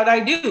of workout I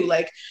do.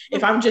 Like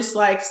if I'm just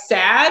like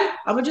sad,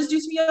 I'm gonna just do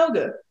some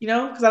yoga, you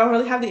know, because I don't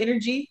really have the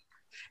energy.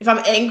 If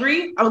I'm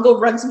angry, I'm gonna go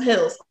run some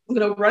hills. I'm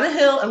gonna run a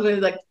hill. I'm gonna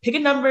like pick a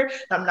number. And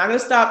I'm not gonna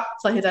stop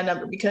till I hit that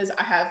number because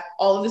I have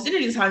all of this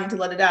energy, so I need to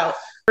let it out.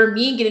 For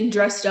me, getting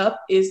dressed up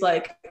is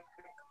like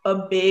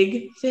a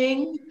big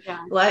thing. Yeah.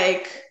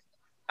 Like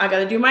I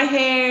gotta do my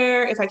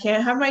hair. If I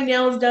can't have my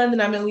nails done,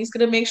 then I'm at least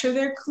gonna make sure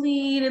they're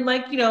clean and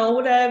like, you know,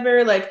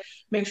 whatever. Like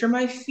make sure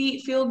my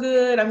feet feel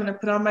good. I'm gonna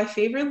put on my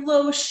favorite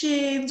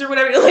lotions or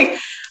whatever. Like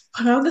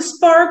put on the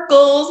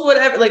sparkles,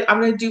 whatever. Like I'm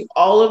gonna do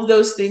all of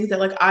those things that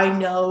like I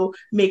know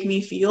make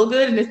me feel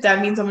good. And if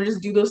that means I'm gonna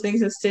just do those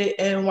things and sit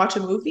and watch a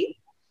movie,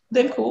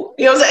 then cool.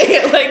 You know what I'm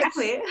saying?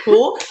 Like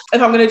cool.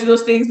 If I'm gonna do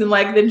those things, then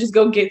like then just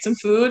go get some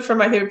food from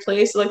my favorite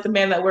place. So, like the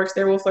man that works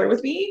there will flirt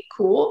with me.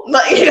 Cool.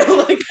 Like, you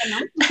know, like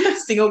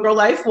single girl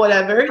life,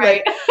 whatever.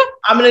 Right. Like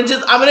I'm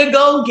gonna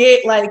go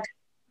get like,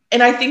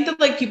 and I think that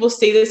like people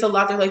say this a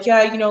lot. They're like,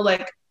 yeah, you know,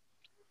 like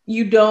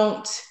you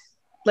don't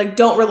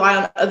rely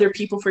on other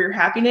people for your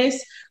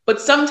happiness.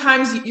 But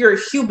sometimes you're a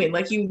human,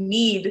 like you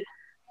need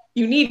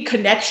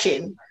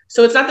connection.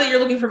 So it's not that you're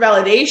looking for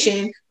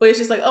validation, but it's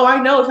just like, oh, I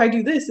know if I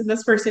do this and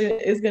this person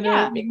is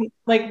gonna make me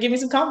like give me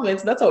some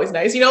compliments. That's always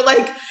nice. You know,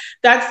 like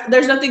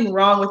there's nothing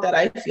wrong with that.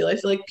 I feel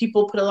like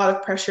people put a lot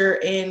of pressure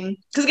in,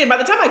 because again, by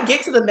the time I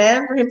get to the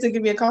man for him to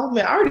give me a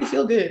compliment, I already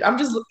feel good. I'm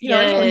just, you know,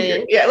 I just want to hear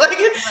it. Yeah, like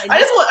I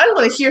just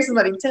want to hear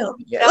somebody tell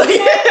me. Yeah. Like,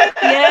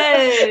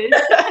 Yes.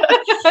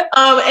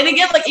 And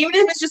again, like even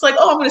if it's just like,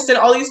 oh, I'm gonna send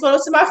all these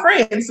photos to my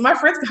friends, so my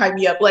friends can hype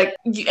me up. Like,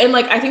 and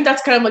like I think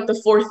that's kind of like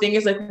the fourth thing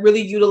is like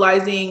really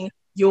utilizing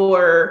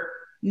your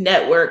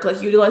network,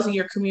 like utilizing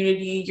your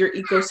community, your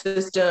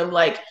ecosystem.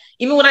 Like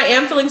even when I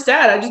am feeling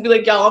sad, I just be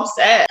like, y'all, I'm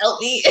sad, help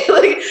me.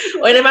 Like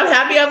when I'm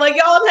happy, I'm like,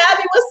 y'all, I'm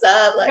happy, what's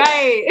up? Like,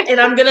 right. And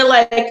I'm gonna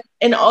like,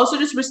 and also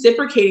just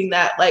reciprocating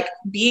that, like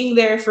being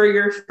there for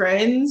your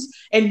friends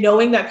and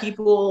knowing that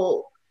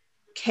people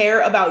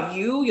care about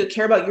you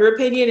care about your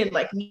opinion and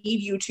like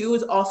need you too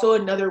is also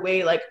another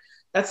way. Like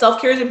that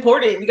self-care is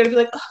important. You gotta be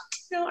like, oh,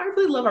 you know, I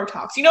really love our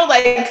talks, you know,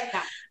 like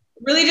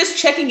really just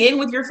checking in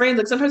with your friends.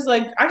 Like sometimes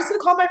like I'm just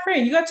gonna call my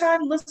friend, you got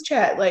time, let's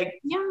chat.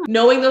 Like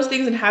knowing those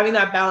things and having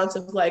that balance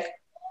of like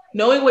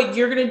knowing what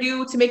you're gonna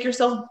do to make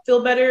yourself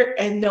feel better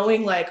and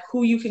knowing like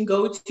who you can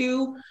go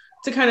to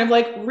kind of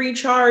like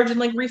recharge and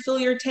like refill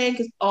your tank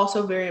is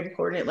also very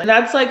important. Like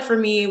that's like for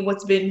me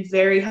what's been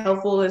very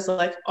helpful is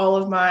like all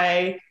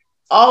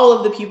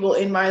of the people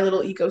in my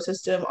little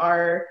ecosystem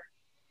are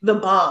the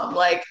bomb.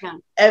 Like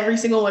every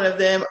single one of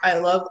them, I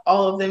love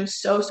all of them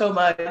so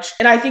much.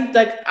 And I think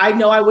like I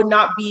know I would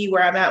not be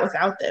where I'm at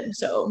without them.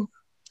 So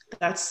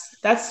that's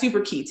super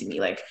key to me.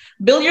 Like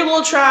build your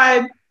little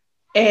tribe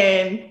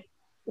and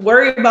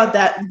worry about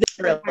that.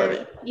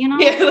 Irrelevant. You know?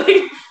 Yeah,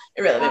 like,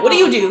 irrelevant. What do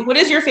you do? What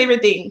is your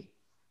favorite thing?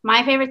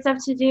 My favorite stuff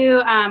to do,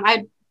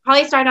 I'd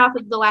probably start off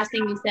with the last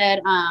thing you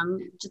said.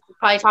 Just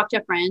probably talk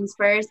to friends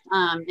first.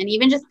 And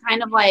even just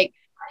kind of like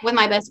with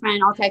my best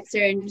friend, I'll text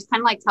her and just kind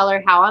of like tell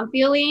her how I'm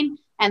feeling.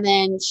 And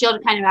then she'll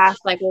kind of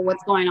ask like, well,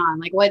 what's going on?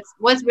 Like,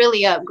 what's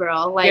really up,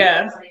 girl? Like,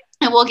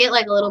 and we'll get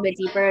like a little bit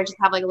deeper, just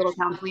have like a little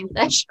counseling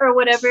session or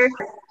whatever.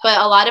 But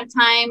a lot of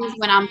times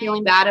when I'm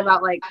feeling bad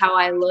about like how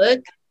I look,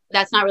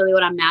 that's not really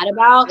what I'm mad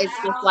about. It's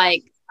just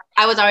like,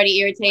 I was already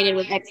irritated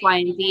with X, Y,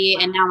 and Z,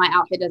 and now my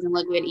outfit doesn't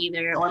look good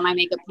either, or my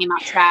makeup came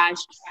out trash,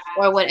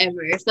 or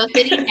whatever. So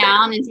sitting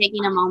down and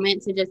taking a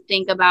moment to just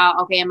think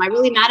about, okay, am I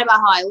really mad about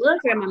how I look,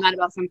 or am I mad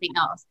about something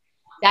else?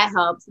 that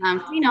helps. I'm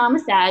a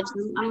Sag,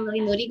 I'm a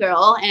really moody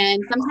girl,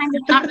 and sometimes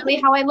it's not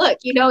really how I look.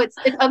 It's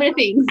other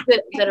things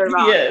that are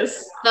wrong.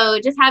 Yes. So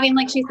just having,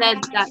 like she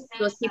said, that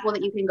those people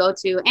that you can go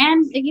to,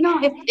 and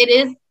if it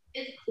is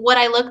what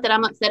I look that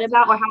I'm upset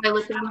about, or how I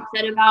look that I'm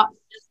upset about,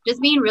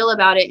 just being real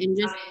about it and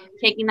just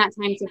taking that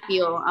time to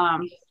feel.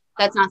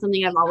 That's not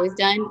something I've always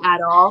done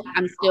at all.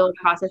 I'm still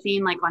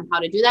processing like on how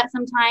to do that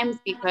sometimes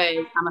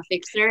because I'm a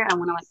fixer. I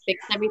want to like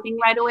fix everything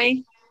right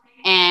away.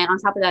 And on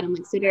top of that, I'm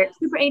like super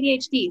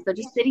ADHD. So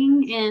just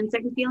sitting in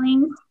certain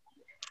feelings,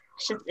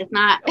 it's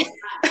not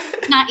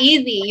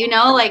easy,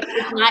 like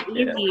it's not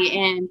easy.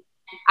 And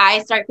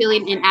I start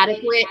feeling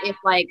inadequate if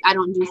like I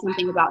don't do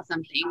something about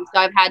something.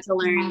 So I've had to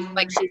learn,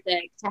 like she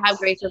said, to have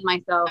grace with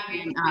myself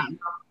and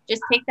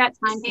just take that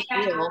time to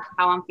feel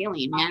how I'm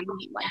feeling, man.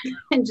 Like,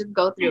 and just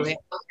go through it.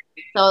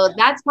 So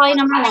that's probably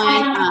number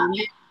one.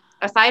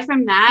 Aside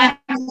from that,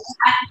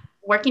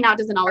 working out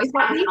doesn't always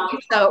help me.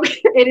 So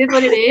it is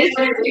what it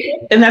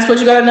is. And that's what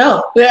you gotta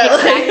know. Yeah.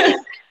 Exactly.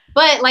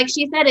 But like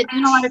she said, it's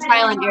been a lot of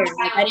trial and error.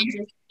 Like I didn't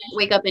just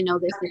wake up and know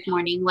this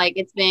morning. Like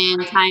it's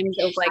been times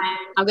of like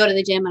I'll go to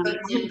the gym and I'm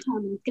like, it's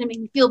gonna make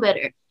me feel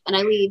better. And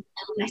I leave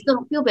and I still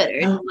don't feel better.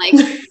 And I'm like,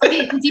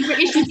 okay, it's a deeper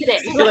issue today.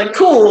 You're like,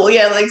 cool,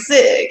 yeah, like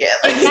sick. Yeah.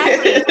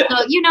 Exactly. So,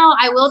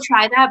 I will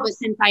try that, but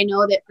since I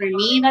know that for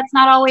me that's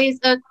not always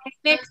a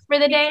fix for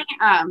the day,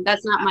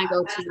 that's not my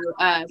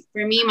go-to.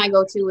 For me, my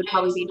go-to would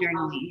probably be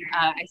journaling.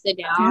 I sit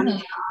down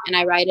and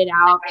I write it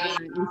out.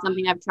 And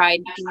something I've tried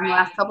in the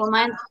last couple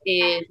months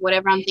is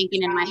whatever I'm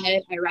thinking in my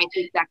head, I write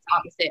the exact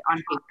opposite on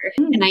paper.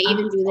 And I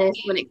even do this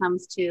when it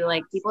comes to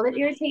like people that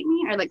irritate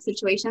me or like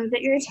situations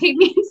that irritate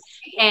me.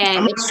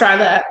 And let's try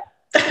that.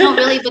 No,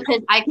 really,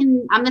 because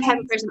I'm the type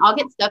of person, I'll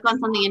get stuck on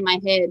something in my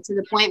head to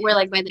the point where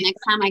like by the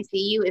next time I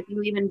see you, if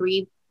you even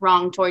breathe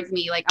wrong towards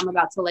me, like I'm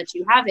about to let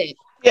you have it.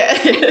 Yeah.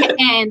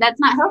 And that's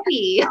not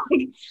healthy.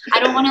 I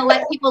don't want to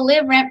let people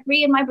live rent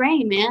free in my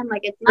brain, man.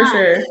 Like it's not. For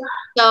sure.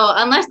 So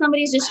unless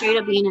somebody's just straight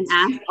up being an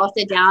ass, I'll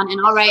sit down and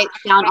I'll write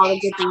down all the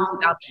good things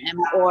about them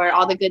or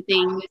all the good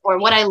things or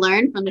what I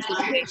learned from the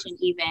situation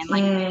even.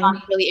 Like if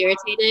I'm really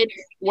irritated,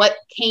 what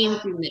came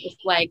from this?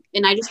 Like,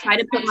 and I just try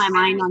to put my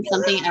mind on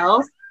something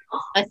else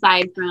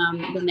aside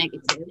from the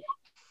negative.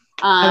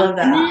 I love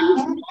that. And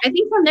then I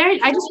think from there,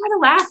 I just try to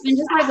laugh and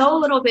just let go a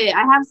little bit.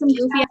 I have some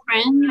goofy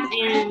friends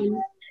and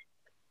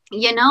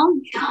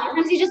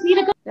sometimes you just need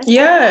to go.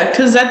 Yeah,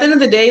 because at the end of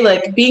the day,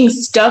 like being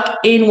stuck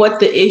in what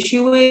the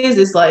issue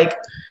is like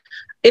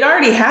it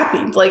already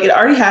happened. Like it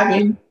already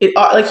happened.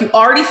 Like you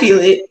already feel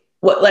it.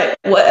 What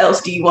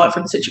else do you want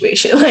from the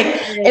situation? Like,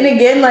 and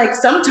again, like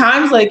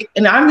sometimes, like,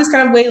 and I'm this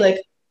kind of way,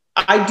 like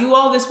I do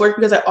all this work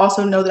because I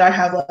also know that I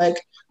have like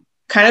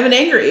kind of an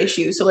anger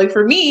issue. So like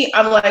for me,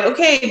 I'm like,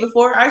 okay,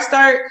 before I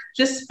start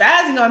just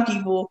spazzing on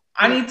people,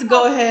 I need to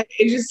go ahead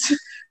and just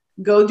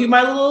go do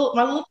my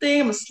little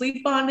thing. I'm gonna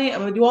sleep on it. I'm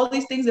gonna do all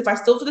these things. If I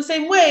still feel the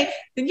same way,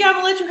 then yeah, I'm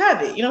gonna let you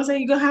have it. You know what I'm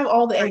saying? You're gonna have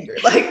all the anger.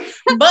 Like,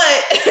 but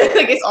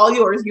like it's all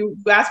yours. You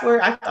asked for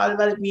it. I thought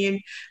about it. Me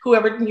and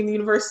whoever in the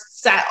universe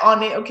sat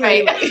on it.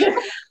 Okay. Right. Like,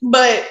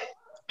 but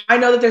I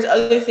know that there's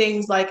other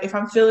things like if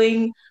I'm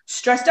feeling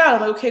stressed out,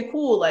 I'm like, okay,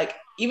 cool. Like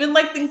even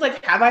like things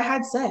like have I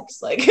had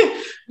sex? Like,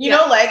 you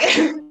know, like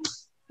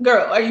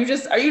girl, are you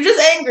just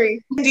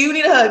angry? Do you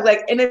need a hug?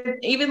 Like, and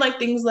even like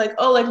things like,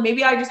 oh, like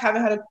maybe I just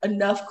haven't had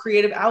enough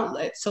creative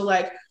outlet. So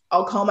like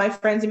I'll call my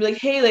friends and be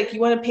like, hey, like you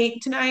want to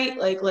paint tonight?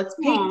 Like let's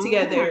paint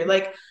together.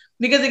 Like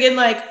because again,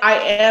 like I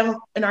am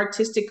an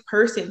artistic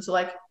person, so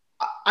like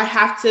I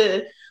have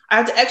to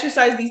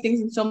exercise these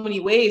things in so many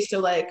ways. So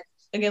like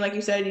again, like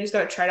you said, you just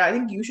gotta try it out. I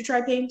think you should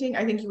try painting.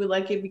 I think you would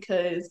like it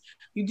because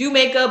you do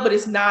makeup, but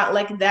it's not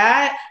like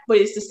that, but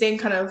it's the same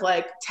kind of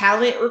like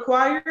talent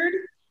required.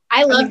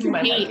 I love to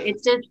paint.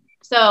 It's just,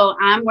 so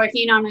I'm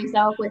working on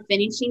myself with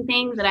finishing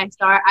things that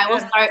I will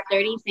start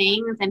 30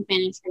 things and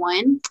finish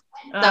one.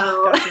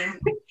 So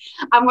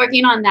I'm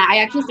working on that. I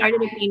actually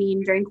started a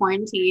painting during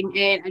quarantine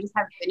and I just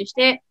haven't finished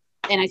it.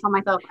 And I told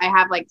myself I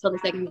have like till the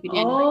second week of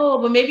January.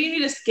 Oh, but maybe you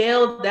need to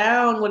scale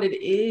down what it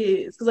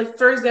is. Because like,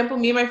 for example,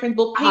 me and my friends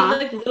will paint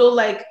like little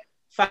like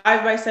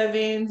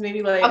 5x7s,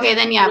 maybe like okay,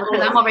 then yeah,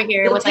 because I'm over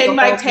here with 10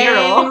 like by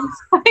 10.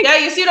 Yeah,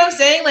 you see what I'm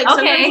saying? Like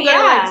sometimes you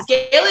gotta like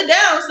scale it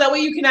down so that way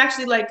you can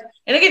actually like.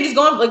 And again, just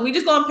go on like we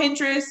just go on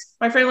Pinterest.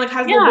 My friend like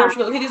has a little board.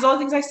 Okay, these are all the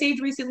things I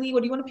saved recently.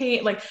 What do you want to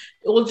paint? Like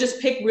we'll just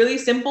pick really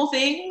simple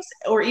things,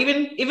 or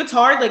even if it's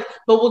hard, like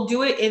but we'll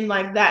do it in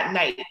like that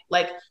night,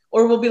 like.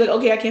 Or we'll be like,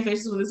 okay, I can't finish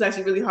this one. This is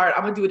actually really hard.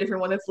 I'm gonna do a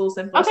different one that's a little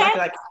simple so I can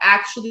like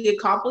actually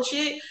accomplish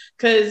it.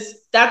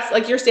 Cause that's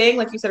like you're saying,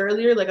 like you said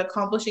earlier, like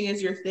accomplishing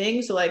is your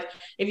thing. So like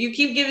if you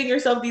keep giving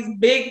yourself these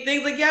big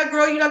things, like yeah,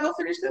 girl, you're not gonna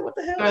finish it. What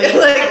the hell?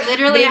 Like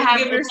literally, I have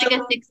it's like a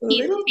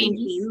 6-piece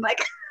painting.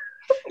 Like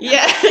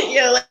yeah.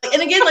 Like,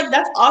 and again, like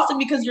that's awesome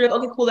because you're like,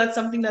 okay, cool. That's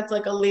something that's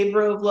like a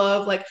labor of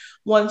love. Like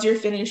once you're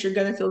finished, you're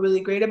gonna feel really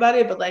great about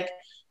it. But like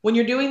when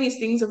you're doing these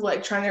things of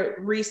like trying to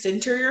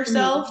recenter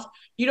yourself,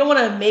 you don't want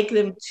to make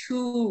them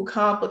too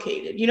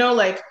complicated, you know,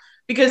 like,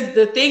 because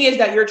the thing is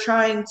that you're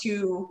trying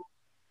to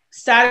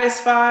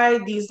satisfy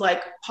these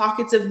like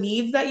pockets of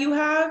needs that you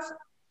have.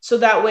 so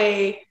that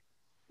way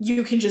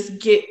you can just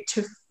get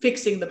to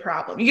fixing the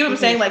problem. You get what I'm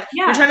saying? Like,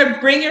 Yeah. you're trying to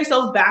bring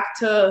yourself back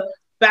to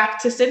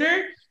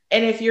center.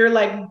 And if you're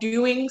like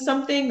doing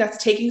something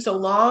that's taking so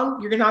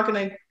long, you're not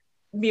going to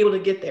be able to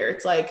get there.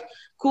 It's like,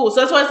 cool.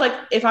 So that's why it's like,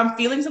 if I'm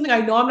feeling something, I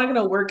know I'm not going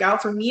to work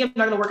out. For me, I'm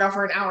not going to work out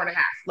for an hour and a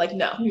half. Like,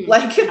 no,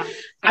 like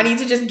I need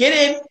to just get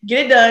in,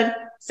 get it done,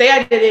 say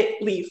I did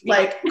it, leave.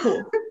 Like,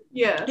 cool.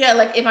 Yeah,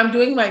 like if I'm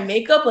doing my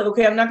makeup, like,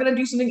 okay, I'm not gonna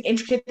do something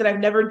intricate that I've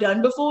never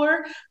done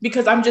before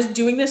because I'm just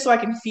doing this so I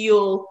can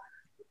feel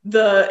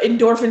the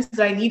endorphins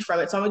that I need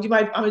from it. So I'm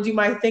gonna do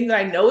my thing that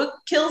I know it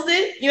kills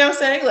it. You know what I'm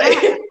saying?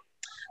 Like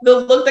the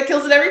look that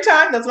kills it every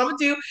time. That's what I'm gonna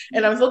do,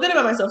 and I'm feel good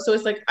about myself. So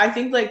it's like, I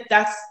think like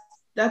that's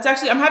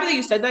actually, I'm happy that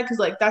you said that, because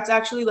like that's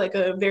actually like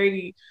a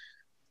very,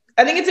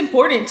 I think it's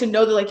important to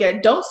know that, like,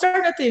 yeah, don't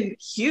start nothing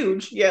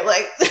huge. Yeah,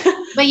 like.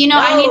 But no.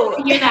 I need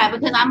to hear that,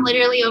 because I'm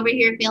literally over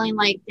here feeling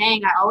like,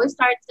 dang, I always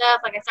start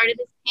stuff. Like, I started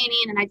this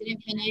painting and I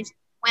didn't finish.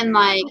 When,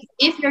 like,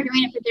 if you're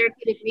doing it for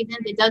therapeutic reasons,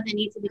 it doesn't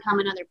need to become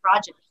another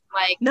project.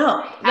 Like,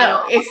 no,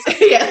 it's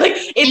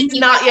like it's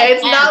not. Yeah,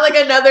 it's not like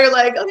another,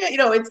 like, okay,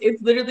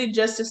 it's literally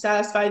just to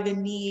satisfy the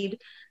need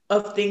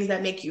of things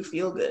that make you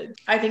feel good.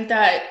 I think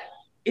that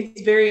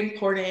it's very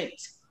important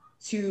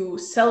to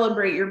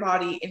celebrate your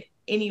body in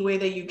any way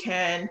that you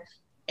can,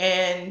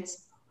 and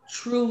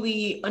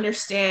truly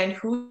understand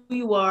who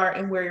you are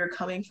and where you're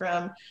coming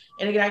from.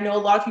 And again, I know a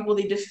lot of people,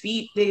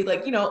 they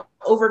like,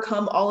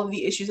 overcome all of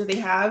the issues that they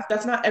have.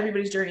 That's not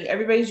everybody's journey.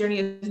 Everybody's journey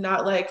is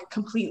not like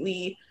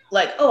completely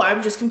like, oh,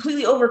 I'm just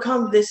completely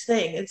overcome this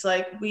thing. It's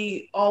like,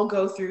 we all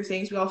go through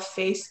things, we all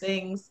face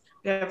things,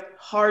 we have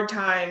hard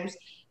times.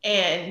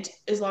 And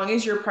as long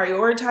as you're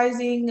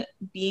prioritizing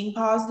being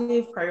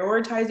positive,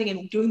 prioritizing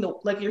and doing the,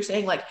 like you're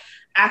saying, like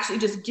actually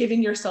just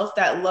giving yourself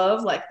that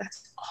love, like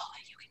that's all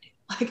that you can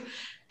do. Like,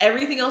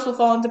 everything else will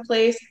fall into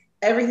place.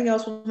 Everything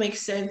else will make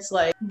sense.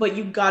 Like, but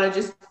you gotta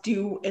just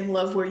do and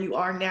love where you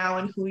are now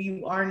and who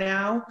you are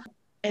now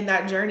in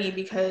that journey.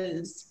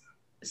 Because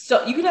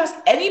so you can ask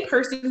any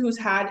person who's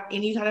had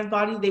any kind of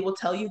body, they will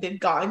tell you they've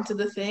gotten to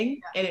the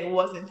thing and it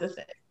wasn't the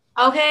thing.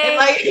 Okay.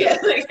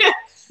 And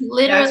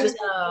literally just,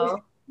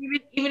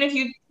 even if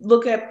you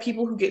look at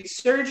people who get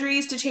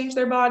surgeries to change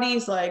their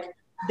bodies, like,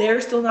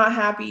 they're still not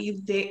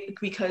happy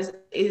because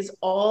it is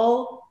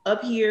all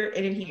up here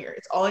and in here.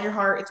 It's all in your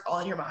heart. It's all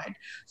in your mind.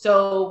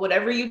 So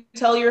whatever you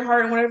tell your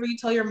heart and whatever you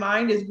tell your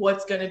mind is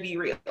what's going to be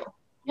real.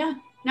 Yeah,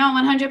 no,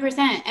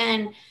 100%.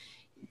 And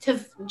to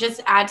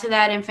just add to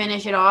that and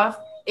finish it off,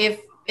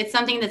 if it's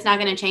something that's not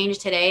going to change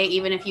today,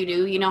 even if you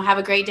do, have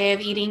a great day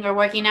of eating or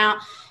working out,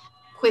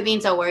 quit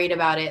being so worried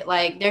about it.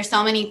 Like, there's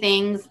so many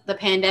things, the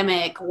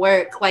pandemic,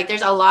 work, like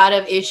there's a lot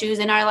of issues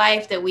in our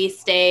life that we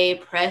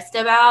stay pressed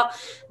about,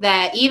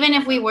 that even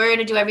if we were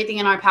to do everything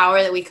in our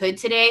power that we could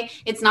today,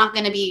 it's not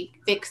going to be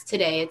fixed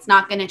today. It's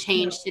not going to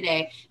change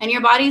today. And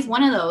your body's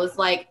one of those.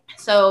 Like,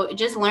 so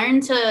just learn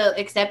to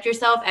accept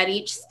yourself at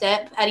each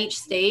step, at each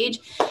stage.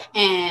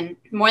 And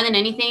more than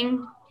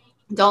anything,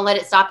 don't let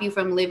it stop you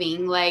from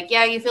living. Like,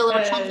 yeah, you feel a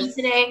little chunky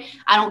today.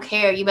 I don't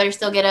care. You better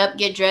still get up,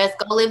 get dressed,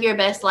 go live your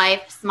best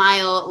life,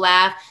 smile,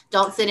 laugh.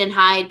 Don't sit and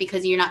hide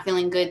because you're not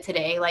feeling good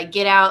today. Like,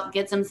 get out,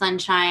 get some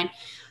sunshine,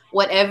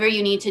 whatever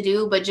you need to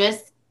do. But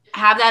just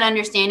have that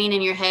understanding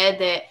in your head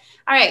that,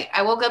 all right,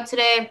 I woke up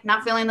today,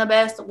 not feeling the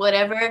best,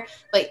 whatever.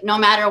 But no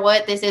matter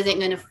what, this isn't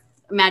going to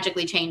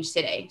magically change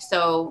today.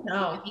 So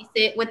you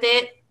sit with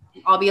it.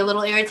 I'll be a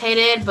little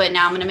irritated, but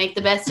now I'm going to make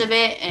the best of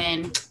it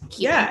and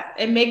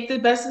and make the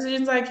best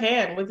decisions I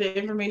can with the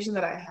information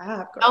that I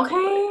have. Girl.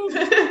 Okay.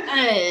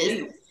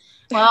 Yes.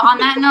 Well, on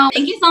that note,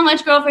 thank you so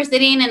much, girl, for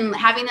sitting and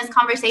having this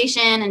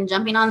conversation and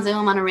jumping on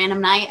Zoom on a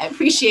random night. I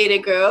appreciate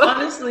it, girl.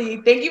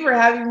 Honestly, thank you for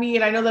having me.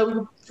 And I know that we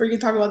freaking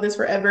talk about this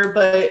forever,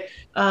 but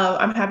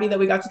I'm happy that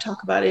we got to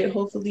talk about it.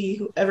 Hopefully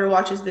whoever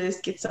watches this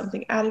gets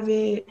something out of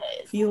it,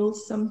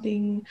 feels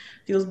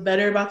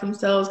better about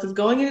themselves. Because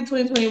going into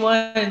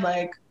 2021,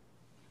 like,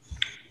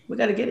 we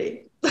got to get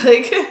it.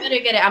 Like, better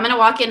get it. I'm gonna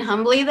walk in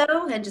humbly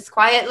though, and just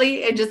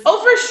quietly, and just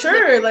for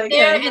sure, like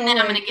there, and then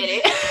I'm gonna get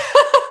it.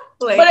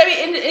 Like, but I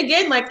mean, and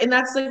again, like, and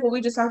that's like what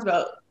we just talked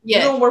about. Yeah,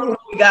 we don't work with what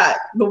we got,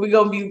 but we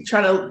gonna be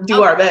trying to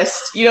do our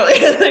best, For real.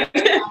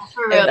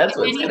 And that's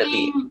what it's gonna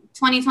be.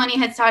 2020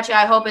 has taught you.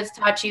 I hope it's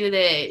taught you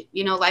that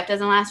life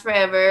doesn't last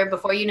forever.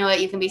 Before you know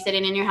it, you can be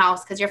sitting in your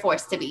house because you're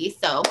forced to be.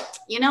 So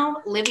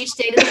live each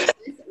day to the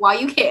fullest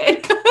while you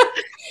can.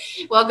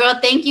 Well, girl,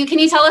 thank you. Can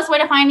you tell us where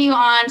to find you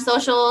on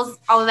socials,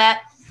 all of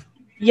that?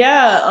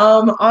 Yeah,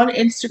 on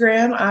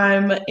Instagram,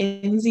 I'm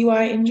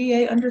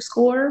NZYNGA_.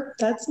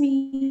 That's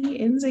me,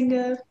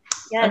 Nzinga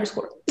 _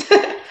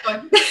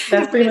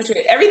 That's pretty much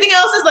it. Everything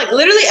else is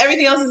literally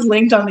everything else is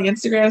linked on the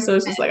Instagram, so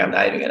it's just I'm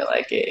not even gonna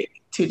get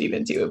too deep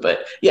into it.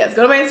 But yes,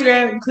 go to my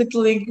Instagram and click the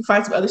link and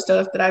find some other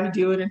stuff that I've been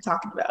doing and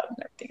talking about and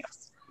everything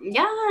else.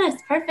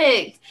 Yes,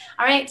 perfect.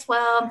 All right,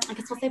 well, I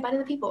guess we'll say bye to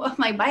the people.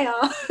 Bye,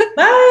 y'all.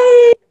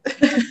 Bye.